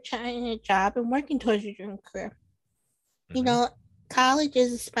opportunity for trying a job and working towards your dream career. You Mm-hmm. know, college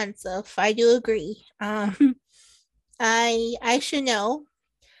is expensive. I do agree. I should know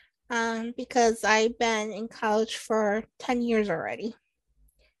because I've been in college for 10 years already,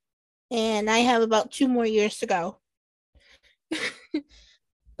 and I have about 2 more years to go.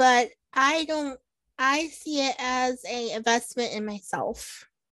 But I see it as a investment in myself.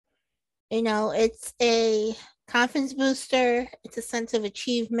 It's a confidence booster, it's a sense of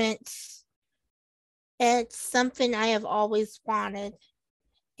achievement. It's something I have always wanted,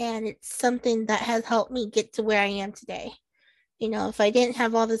 and it's something that has helped me get to where I am today. If I didn't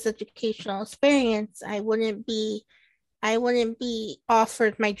have all this educational experience, I wouldn't be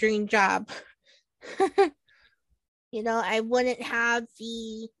offered my dream job. I wouldn't have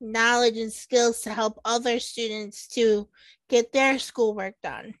the knowledge and skills to help other students to get their schoolwork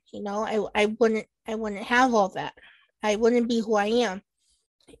done. I wouldn't have all that. I wouldn't be who I am.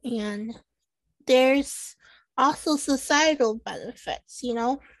 And there's also societal benefits.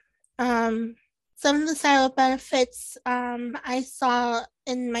 Um some of the societal benefits I saw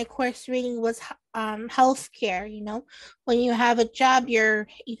in my course reading was healthcare. When you have a job, you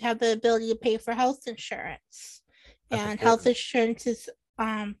have the ability to pay for health insurance, That's and important.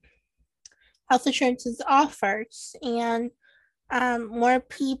 um health insurance is offered, and more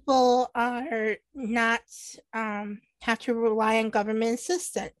people are not have to rely on government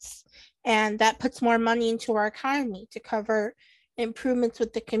assistance, and that puts more money into our economy to cover improvements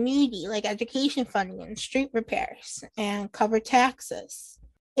with the community, like education funding and street repairs, and cover taxes.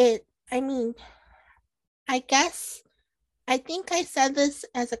 I mean, I guess I think I said this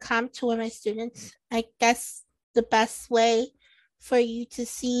as a comment to one of my students. I guess the best way for you to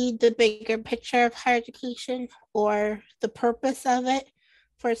see the bigger picture of higher education or the purpose of it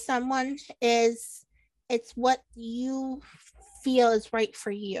for someone is it's what you feel is right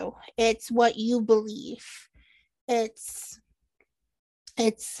for you. It's what you believe. It's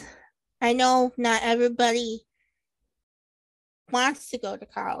I know not everybody wants to go to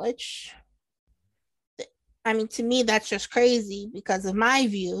college. I mean, to me, that's just crazy because of my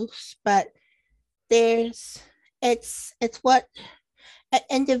views, but it's what an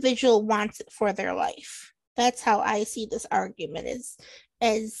individual wants it for their life. That's how I see this argument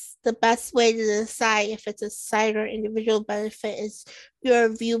is the best way to decide if it's a side or individual benefit is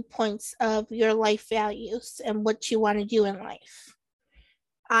your viewpoints of your life values and what you want to do in life.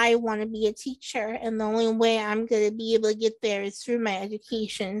 I want to be a teacher, and the only way I'm going to be able to get there is through my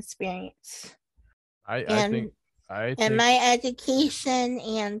education experience. I think and my education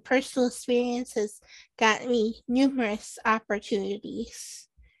and personal experience has gotten me numerous opportunities.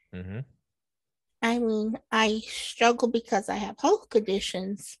 Mm-hmm. I mean, I struggle because I have health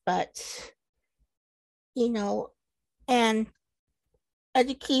conditions, but and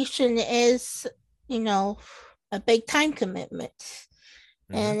education is, a big time commitment.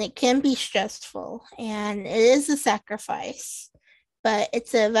 Mm-hmm. And it can be stressful and it is a sacrifice, but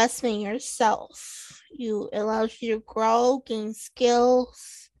it's an investment in yourself. It allows you to grow, gain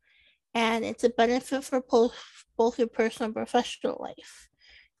skills, and it's a benefit for both your personal and professional life.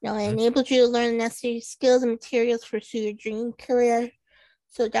 It enables you to learn necessary skills and materials to pursue your dream career.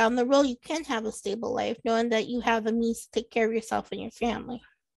 So down the road, you can have a stable life, knowing that you have the means to take care of yourself and your family.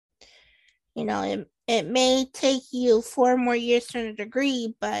 It may take you 4 more years to earn a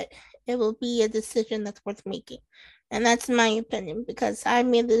degree, but it will be a decision that's worth making. And that's my opinion because I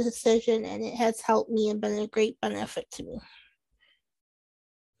made the decision and it has helped me and been a great benefit to me.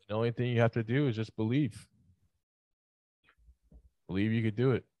 The only thing you have to do is just believe. Believe you could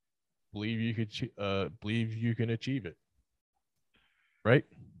do it. Believe you can achieve it. Right?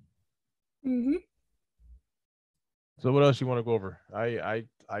 Mm-hmm. So what else you want to go over?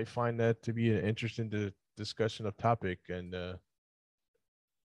 I find that to be an interesting discussion of topic, and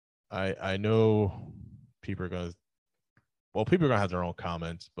I know people are gonna have their own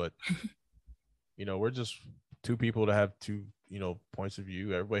comments, but we're just two people to have two points of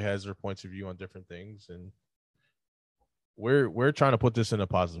view. Everybody has their points of view on different things, and we're trying to put this in a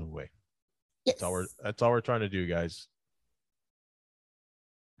positive way. Yes. That's all we're trying to do, guys.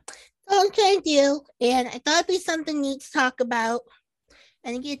 All I'm trying to do, and I thought it'd be something neat to talk about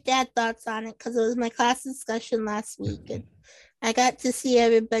and get Dad's thoughts on it because it was my class discussion last week, and I got to see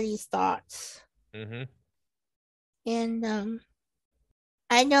everybody's thoughts. Mm-hmm. And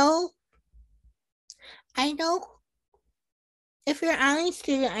I know if you're an online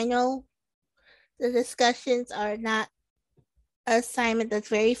student, I know the discussions are not an assignment that's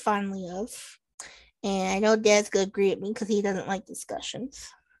very fondly of. And I know Dad's going to agree with me because he doesn't like discussions.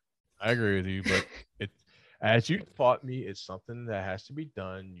 I agree with you, but as you taught me, it's something that has to be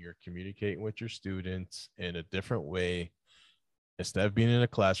done. You're communicating with your students in a different way. Instead of being in a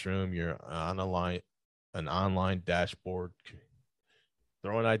classroom, you're on an online dashboard,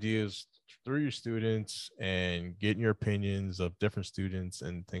 throwing ideas through your students and getting your opinions of different students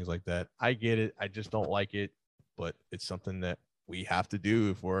and things like that. I get it. I just don't like it, but it's something that we have to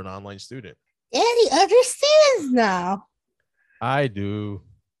do if we're an online student. Daddy understands now. I do.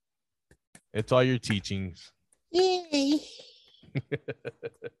 It's all your teachings. Yay.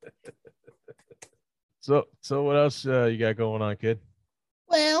 So what else you got going on, kid?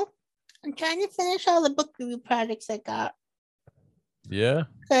 Well, I'm trying to finish all the book review projects I got. Yeah.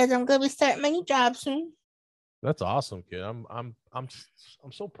 Because I'm gonna be starting my new job soon. That's awesome, kid. I'm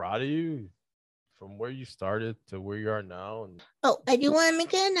so proud of you from where you started to where you are now. And I do want to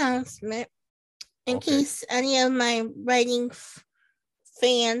make an announcement in case any of my writing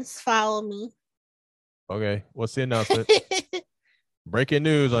fans follow me. Okay, what's the announcement? Breaking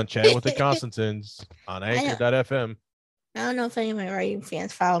news on Chatting with the Constantins on Anchor.fm. I don't know if any of my writing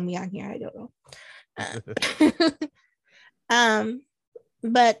fans follow me on here. I don't know.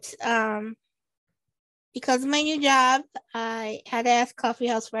 But because of my new job, I had to ask Coffee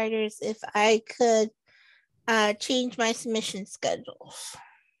House Writers if I could change my submission schedules.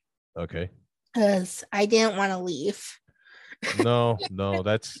 Okay. Because I didn't want to leave. No,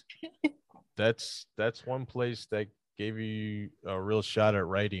 that's one place that gave you a real shot at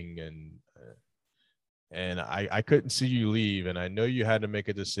writing, and I couldn't see you leave, and I know you had to make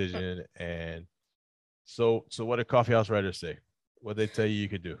a decision. And so what did Coffee House Writers say? What did they tell you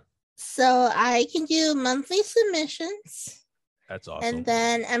could do? So I can do monthly submissions. That's awesome. And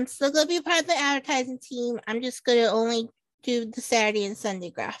then I'm still gonna be part of the advertising team. I'm just gonna only do the Saturday and Sunday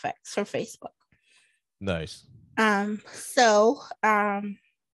graphics for Facebook. Nice. So I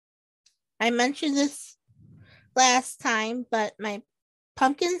mentioned this last time, but my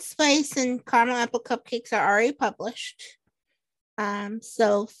pumpkin spice and caramel apple cupcakes are already published.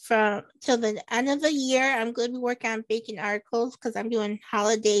 So from till the end of the year, I'm going to be working on baking articles because I'm doing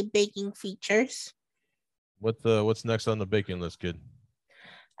holiday baking features. What's next on the baking list, kid?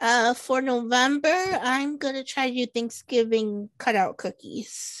 For November, I'm gonna try to do Thanksgiving cutout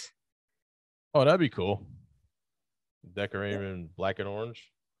cookies. Oh, that'd be cool. Decorate them in black and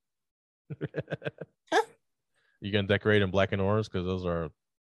orange. Huh? You can decorate in black and orange because those are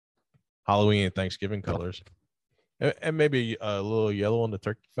Halloween and Thanksgiving colors, and maybe a little yellow on the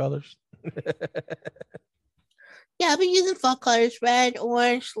turkey feathers. Yeah, I'll be using fall colors: red,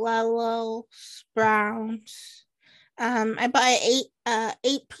 orange, yellow, browns. I bought an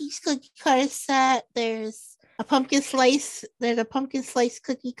 8-piece cookie cutter set. There's a pumpkin slice. There's a pumpkin slice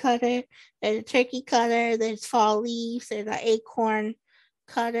cookie cutter. There's a turkey cutter. There's fall leaves. There's an acorn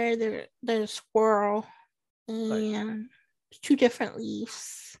cutter. There's a squirrel, and 2 different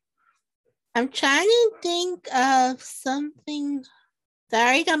leaves. I'm trying to think of something. I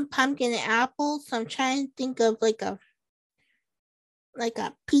already done pumpkin and apple, so I'm trying to think of like a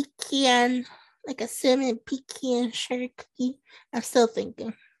pecan, like a cinnamon pecan sugar cookie. I'm still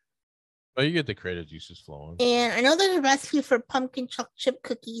thinking. But you get the creative juices flowing. And I know there's a recipe for pumpkin chocolate chip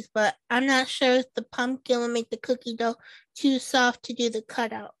cookies, but I'm not sure if the pumpkin will make the cookie dough too soft to do the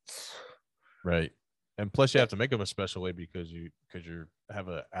cutouts. Right. And plus, you have to make them a special way because you have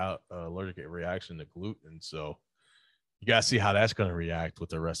a allergic reaction to gluten. So you gotta see how that's gonna react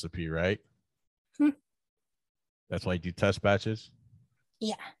with the recipe, right? That's why you do test batches.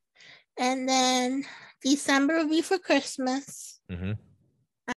 Yeah. And then December will be for Christmas. Mm-hmm.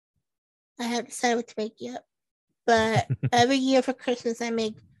 I haven't decided what to make yet. But every year for Christmas, I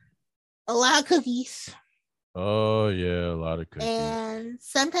make a lot of cookies. Oh yeah, a lot of cookies. And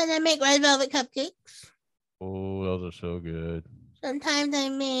sometimes I make red velvet cupcakes. Oh, those are so good. Sometimes I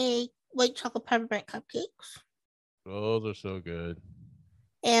make white chocolate peppermint cupcakes. Those are so good.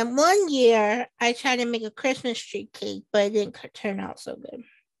 And one year, I tried to make a Christmas tree cake, but it didn't turn out so good.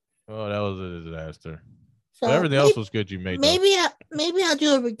 Oh, that was a disaster. So but everything else was good you made. Maybe I'll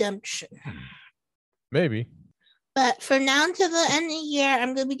do a redemption. Maybe. But for now until the end of the year,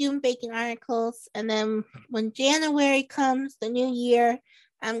 I'm going to be doing baking articles. And then when January comes, the new year,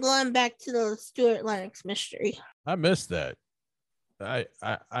 I'm going back to the Stuart Lennox mystery. I missed that.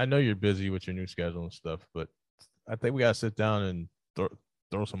 I know you're busy with your new schedule and stuff, but I think we got to sit down and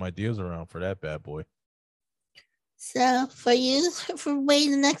throw some ideas around for that bad boy. So for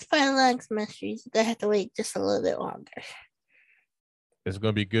waiting the next part of Lennox mysteries, you're going to have to wait just a little bit longer. It's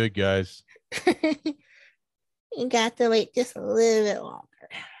going to be good, guys. You got to wait just a little bit longer.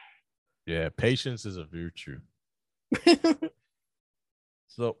 Yeah, patience is a virtue.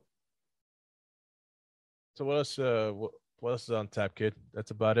 So what else? What else is on tap, kid?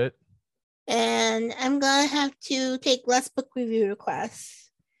 That's about it. And I'm gonna have to take less book review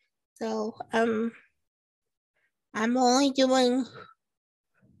requests. So I'm only doing.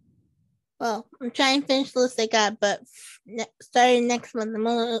 Well, I'm trying to finish the list I got, but starting next month, I'm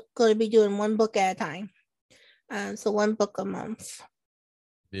only going to be doing 1 book at a time. So 1 book a month.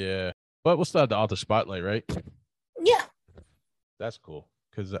 Yeah, but we'll start the author spotlight, right? Yeah, that's cool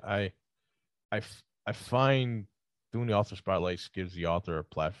because I find doing the author spotlights gives the author a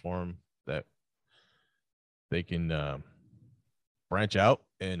platform that they can branch out,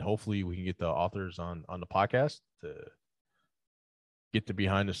 and hopefully we can get the authors on the podcast to get the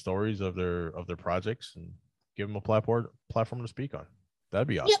behind the stories of their projects and give them a platform to speak on. That'd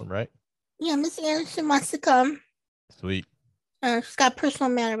be awesome, right? Yeah, Miss Anderson wants to come. Sweet. She's got a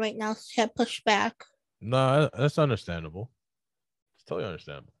personal matter right now, so she had pushed back. No, that's understandable. It's totally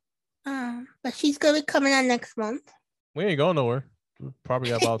understandable. But she's gonna be coming on next month. We ain't going nowhere. We probably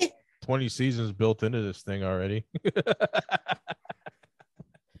got about 20 seasons built into this thing already.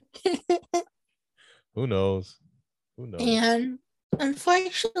 Who knows? And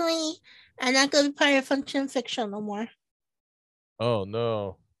unfortunately, I'm not going to be part of Function Fiction no more. Oh,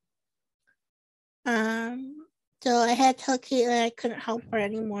 no. So I had to tell Caitlin I couldn't help her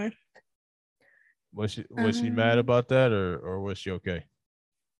anymore. Was she mad about that, or was she okay?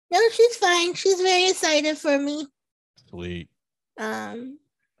 No, she's fine. She's very excited for me. Sweet. I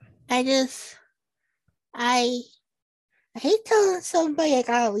hate telling somebody I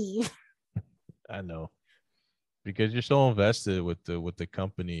gotta leave. I know, because you're so invested with the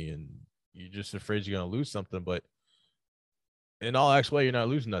company, and you're just afraid you're gonna lose something. But in all actuality, you're not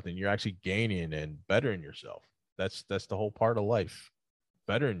losing nothing. You're actually gaining and bettering yourself. That's the whole part of life.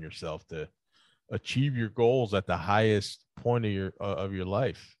 Bettering yourself to achieve your goals at the highest point of your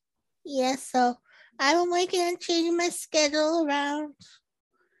life. Yeah, so I've been working on changing my schedule around.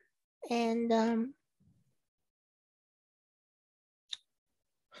 And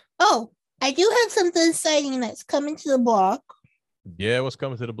oh, I do have something exciting that's coming to the blog. Yeah, what's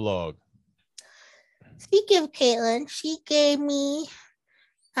coming to the blog? Speaking of Caitlin, she gave me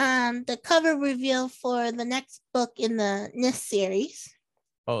the cover reveal for the next book in the NIST series.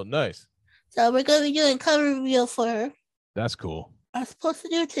 Oh, nice. So we're going to be doing cover reveal for her. That's cool. I was supposed to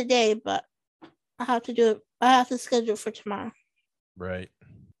do it today, but I have to do it. I have to schedule it for tomorrow. Right.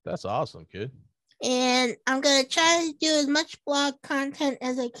 That's awesome, kid. And I'm going to try to do as much blog content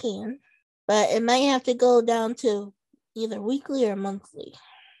as I can, but it might have to go down to either weekly or monthly.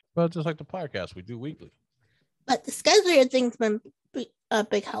 Well, just like the podcast, we do weekly. But the scheduler thing's been a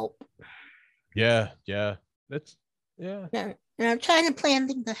big help. Yeah. That's And I'm trying to plan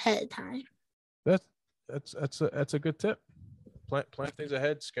things ahead of time. That's a good tip. Plan things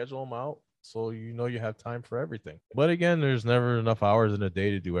ahead, schedule them out, so you know you have time for everything. But again, there's never enough hours in a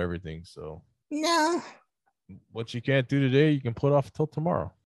day to do everything. So no, what you can't do today, you can put off till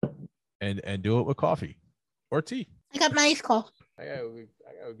tomorrow, and do it with coffee or tea. I got my iced coffee. I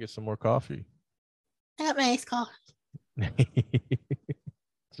gotta get some more coffee. I got my iced coffee.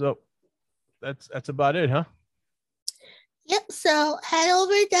 So that's about it, huh? Yep. So head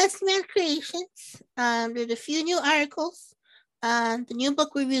over to Dustman Creations. There's a few new articles. The new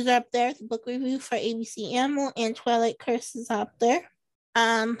book reviews are up there. The book review for ABC Animal and Twilight Curse is up there.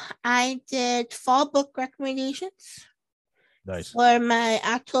 I did fall book recommendations. Nice. For my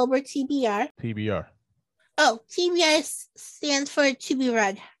October TBR. TBR. Oh, TBR stands for to be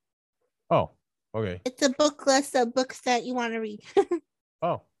read. Oh, okay. It's a book list of books that you want to read.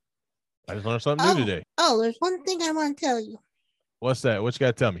 Oh, I just learned something new today. Oh, there's one thing I want to tell you. What's that? What you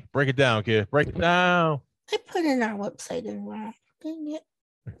got to tell me? Break it down, kid. Break it down. I put in our website in wrong. Dang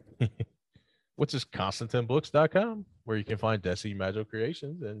it. Which is ConstantineBooks.com, where you can find Desi Magical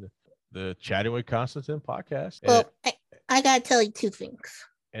Creations and the Chatting with Constantine podcast. Well, I got to tell you two things.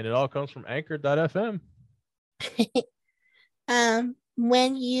 And it all comes from Anchor.fm.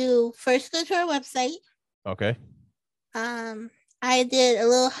 When you first go to our website, okay. I did a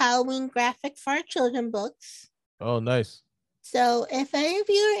little Halloween graphic for our children books. Oh, nice. So if any of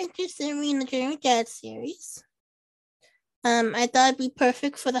you are interested in reading the Journey with Dad series, I thought it'd be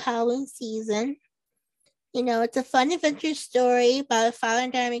perfect for the Halloween season. You know, it's a fun adventure story about a father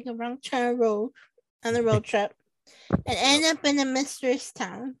and daughter making a wrong turn on the road trip and end up in a mysterious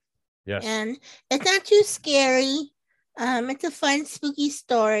town. Yes. And it's not too scary. It's a fun, spooky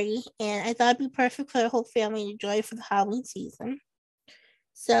story, and I thought it'd be perfect for the whole family to enjoy for the Halloween season.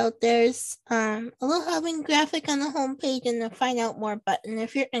 So there's a little Halloween graphic on the homepage and the find out more button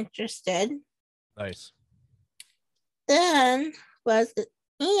if you're interested. Nice. Then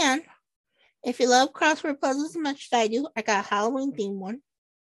and if you love crossword puzzles as much as I do, I got a Halloween themed one.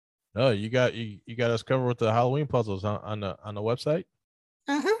 Oh, you got us covered with the Halloween puzzles on the website?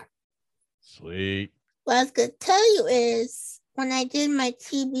 Uh-huh. Sweet. What I was gonna tell you is when I did my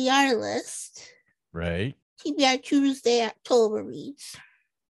TBR list, right? TBR Tuesday October reads.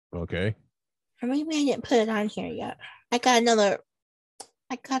 Okay. Or maybe I didn't put it on here yet. I got another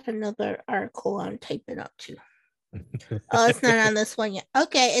article I'm typing up too. Oh, it's not on this one yet.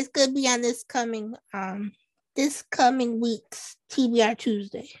 Okay, it's gonna be on this coming week's TBR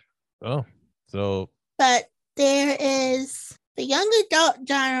Tuesday. Oh, so. But there is the young adult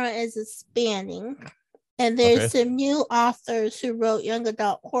genre is expanding, and there's some new authors who wrote young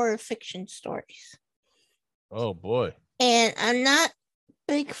adult horror fiction stories. Oh boy! And I'm not a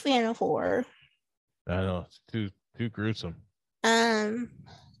big fan of horror. I know it's too gruesome. I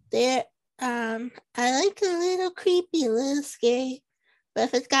like a little creepy, a little scary, but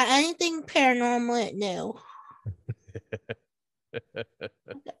if it's got anything paranormal, no.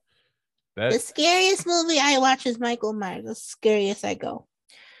 The scariest movie I watch is Michael Myers. The scariest I go.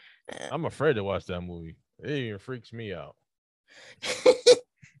 I'm afraid to watch that movie. It even freaks me out.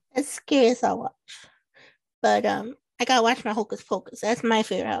 That's scariest I watch. But I gotta watch my Hocus Pocus. That's my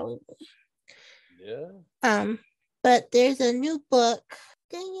favorite Halloween movie. Yeah. But there's a new book.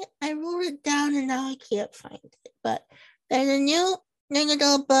 Dang it, I wrote it down and now I can't find it. But there's a new young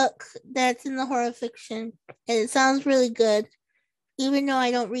adult book that's in the horror fiction, and it sounds really good. Even though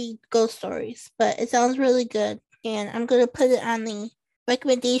I don't read ghost stories, but it sounds really good, and I'm gonna put it on the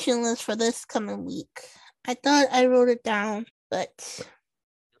recommendation list for this coming week. I thought I wrote it down, but you're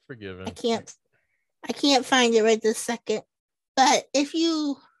forgiven. I can't find it right this second. But if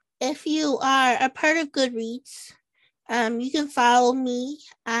you are a part of Goodreads, you can follow me.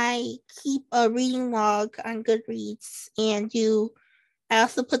 I keep a reading log on Goodreads and do I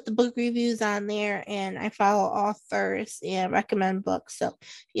also put the book reviews on there, and I follow authors and recommend books. So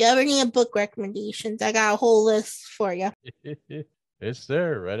if you ever need book recommendations, I got a whole list for you. It's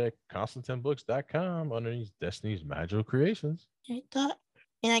there right at ConstantineBooks.com underneath Destiny's Magical Creations. I thought,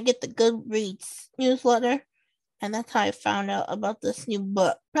 and I get the Goodreads newsletter, and that's how I found out about this new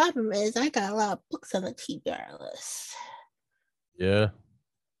book. Problem is, I got a lot of books on the TBR list. Yeah.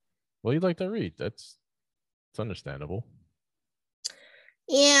 Well, you like to read. It's understandable.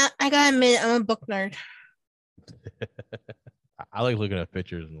 Yeah, I gotta admit, I'm a book nerd. I like looking at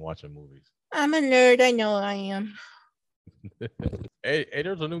pictures and watching movies. I'm a nerd. I know I am. Hey,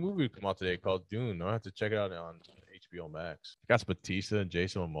 there's a new movie come out today called Dune. I'll have to check it out on HBO Max. It got Batista and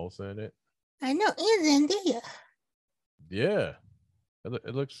Jason Momoa in it. I know, and Zendaya. Yeah,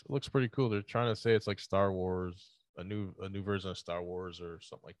 it looks pretty cool. They're trying to say it's like Star Wars, a new version of Star Wars or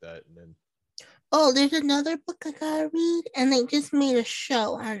something like that. And then there's another book I gotta read, and they just made a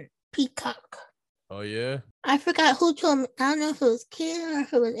show on Peacock. Oh yeah, I forgot who told me. I don't know if it was Karen or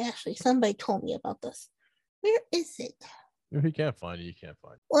if it was Ashley. Somebody told me about this. Where is it? If you can't find it, you can't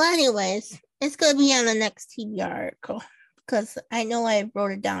find it. Well, anyways, it's gonna be on the next TBR article because I know I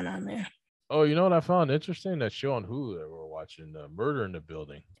wrote it down on there. Oh, you know what I found interesting? That show on Hulu that we're watching, Murder in the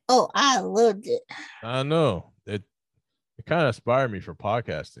Building. Oh, I loved it. I know it kind of inspired me for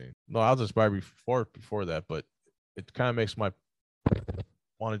podcasting. No, I was inspired before that, but it kind of makes my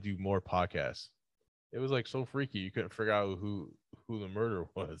want to do more podcasts. It was like so freaky, you couldn't figure out who the murderer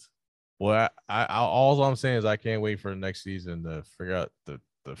was. Well, all I'm saying is I can't wait for the next season to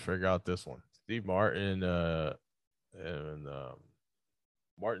figure out this one. Steve Martin and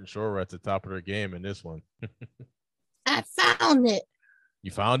Martin Short were at the top of their game in this one. I found it.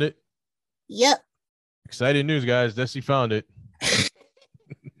 You found it? Yep. Exciting news, guys. Desi found it.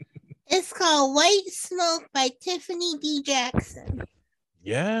 It's called White Smoke by Tiffany D. Jackson.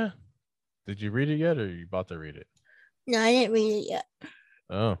 Yeah. Did you read it yet, or are you about to read it? No, I didn't read it yet.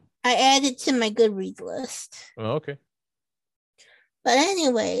 Oh. I added to my Goodreads list. Oh, okay. But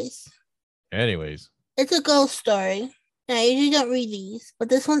anyways, it's a ghost story. And I usually don't read these, but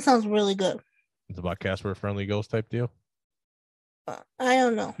this one sounds really good. It's about Casper Friendly Ghost type deal. I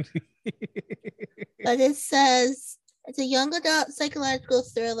don't know. But it says it's a young adult psychological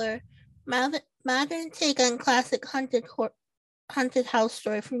thriller, modern take on classic haunted house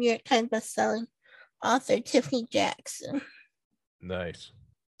story from New York Times bestselling author Tiffany Jackson. Nice.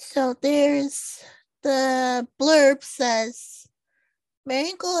 So there's the blurb says,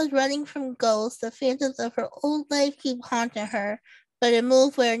 Marigold is running from ghosts. The phantoms of her old life keep haunting her, but a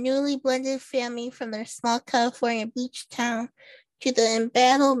move where a newly blended family from their small California beach town to the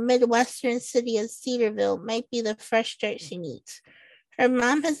embattled Midwestern city of Cedarville might be the fresh start she needs. Her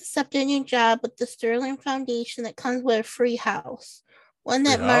mom has accepted a new job with the Sterling Foundation that comes with a free house. One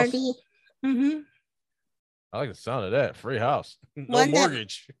that Marty... I like the sound of that. Free house. No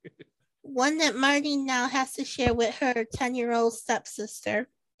mortgage. One that Marty now has to share with her 10-year-old stepsister.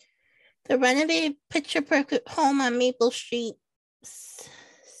 The renovated picture-perfect home on Maple Street,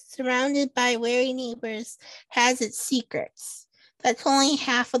 surrounded by wary neighbors, has its secrets. That's only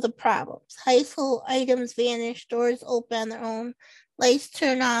half of the problems. Household items vanish, doors open on their own, lights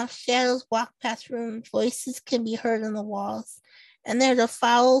turn off, shadows walk past rooms, voices can be heard on the walls. And there's a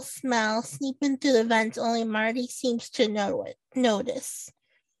foul smell seeping through the vents only Marty seems to notice.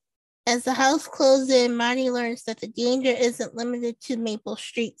 As the house closes in, Marty learns that the danger isn't limited to Maple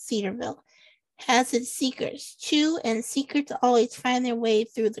Street, Cedarville. It has its secrets too, and secrets always find their way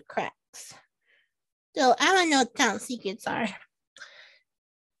through the cracks. So I don't know what town secrets are.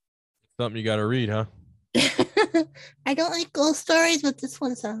 Something you got to read, huh? I don't like ghost stories, but this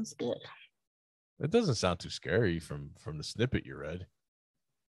one sounds good. It doesn't sound too scary from the snippet you read.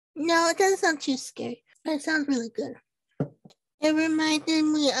 No, it doesn't sound too scary. But it sounds really good. It reminded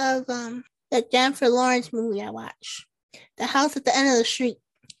me of that Jennifer Lawrence movie I watched, The House at the End of the Street.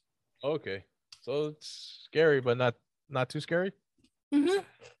 Okay, so it's scary, but not too scary.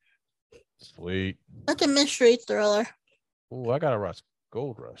 Sweet. It's a mystery thriller. Oh, I gotta watch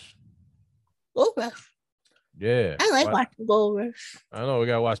Gold Rush. Gold Rush. Yeah, I like watching Gold Rush. I know we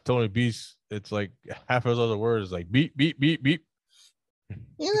gotta watch Tony Beast. It's like half of those other words like beep beep beep beep.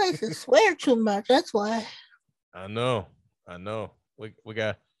 You like to swear too much. That's why. I know. We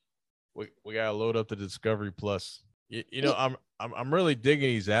gotta load up the Discovery Plus. You know, I'm really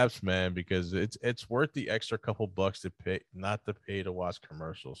digging these apps, man, because it's worth the extra couple bucks to pay to watch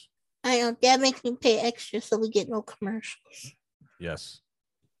commercials. I know that makes me pay extra so we get no commercials. Yes,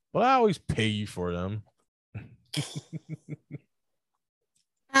 but I always pay you for them.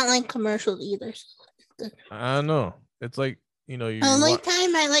 I don't like commercials either. So I know. It's like you know, The only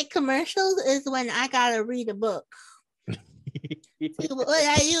time I like commercials is when I gotta read a book. What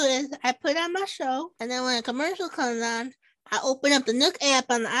I do is I put on my show, and then when a commercial comes on, I open up the Nook app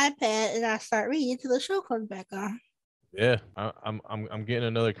on the iPad and I start reading till the show comes back on. Yeah, I'm getting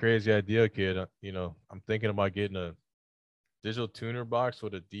another crazy idea, kid. You know, I'm thinking about getting a digital tuner box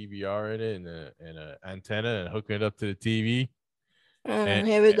with a DVR in it and a antenna and hooking it up to the TV.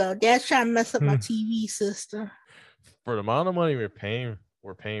 Here we go. Dad's trying to mess up my TV system. For the amount of money we're paying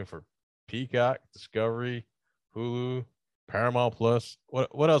for Peacock, Discovery, Hulu, Paramount Plus.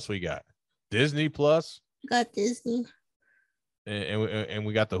 What else we got? Disney Plus. We got Disney. And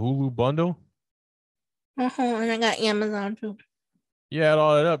we got the Hulu bundle. And I got Amazon too. You add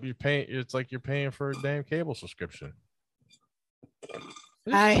all that up, you're paying. It's like you're paying for a damn cable subscription.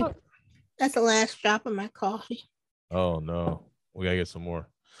 That's the last drop of my coffee. Oh no, we gotta get some more.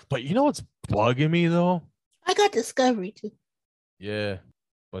 But you know what's bugging me though? I got Discovery too. Yeah,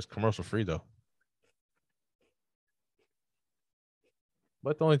 but it's commercial free though.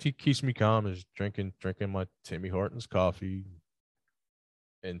 But the only thing keeps me calm is drinking my Timmy Hortons coffee.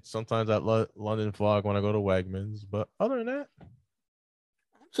 And sometimes at London Fog when I go to Wegmans. But other than that,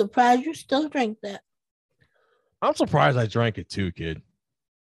 I'm surprised you still drink that. I'm surprised I drank it too, kid.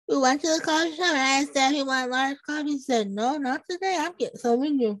 We went to the coffee shop and I asked Dad if he wanted large coffee. He said, no, not today. I'm getting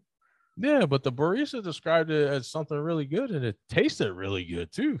something new. Yeah, but the barista described it as something really good, and it tasted really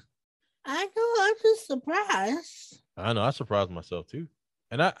good too. I know. I'm just surprised. I know. I surprised myself too.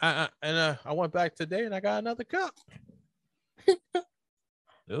 And I went back today and I got another cup.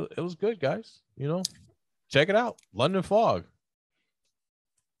 It was good, guys. You know, check it out. London Fog.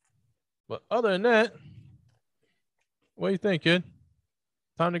 But other than that, what do you think, kid?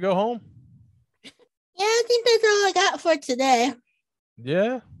 Time to go home? Yeah, I think that's all I got for today.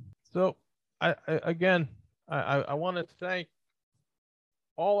 Yeah. So I want to thank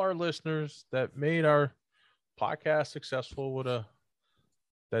all our listeners that made our podcast successful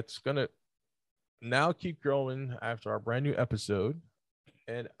that's gonna now keep growing after our brand new episode.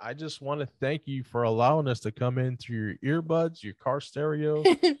 And I just want to thank you for allowing us to come in through your earbuds, your car stereo,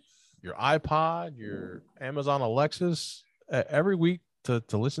 your iPod, your Amazon Alexis every week to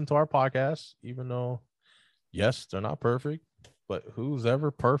listen to our podcast, even though, yes, they're not perfect, but who's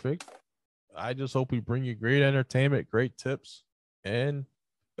ever perfect? I just hope we bring you great entertainment, great tips. And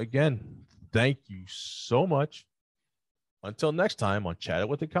again, thank you so much. Until next time on Chat It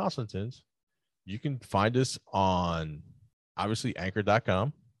with the Constantins, you can find us on obviously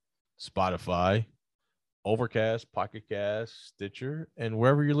anchor.com, Spotify, Overcast, Pocket Cast, Stitcher, and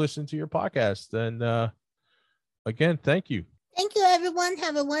wherever you're listening to your podcast. And again, thank you. Thank you, everyone.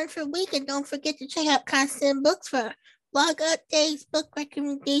 Have a wonderful week. And don't forget to check out Constant Books for blog updates, book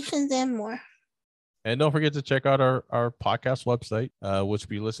recommendations, and more. And don't forget to check out our podcast website, which will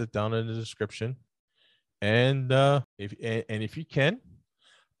be listed down in the description. And if you can,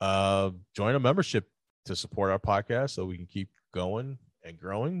 join a membership to support our podcast so we can keep going and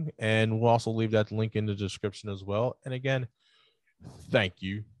growing. And we'll also leave that link in the description as well. And again, thank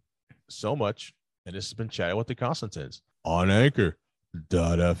you so much. And this has been Chatting with the Constantins on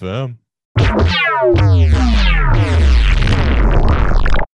Anchor.fm.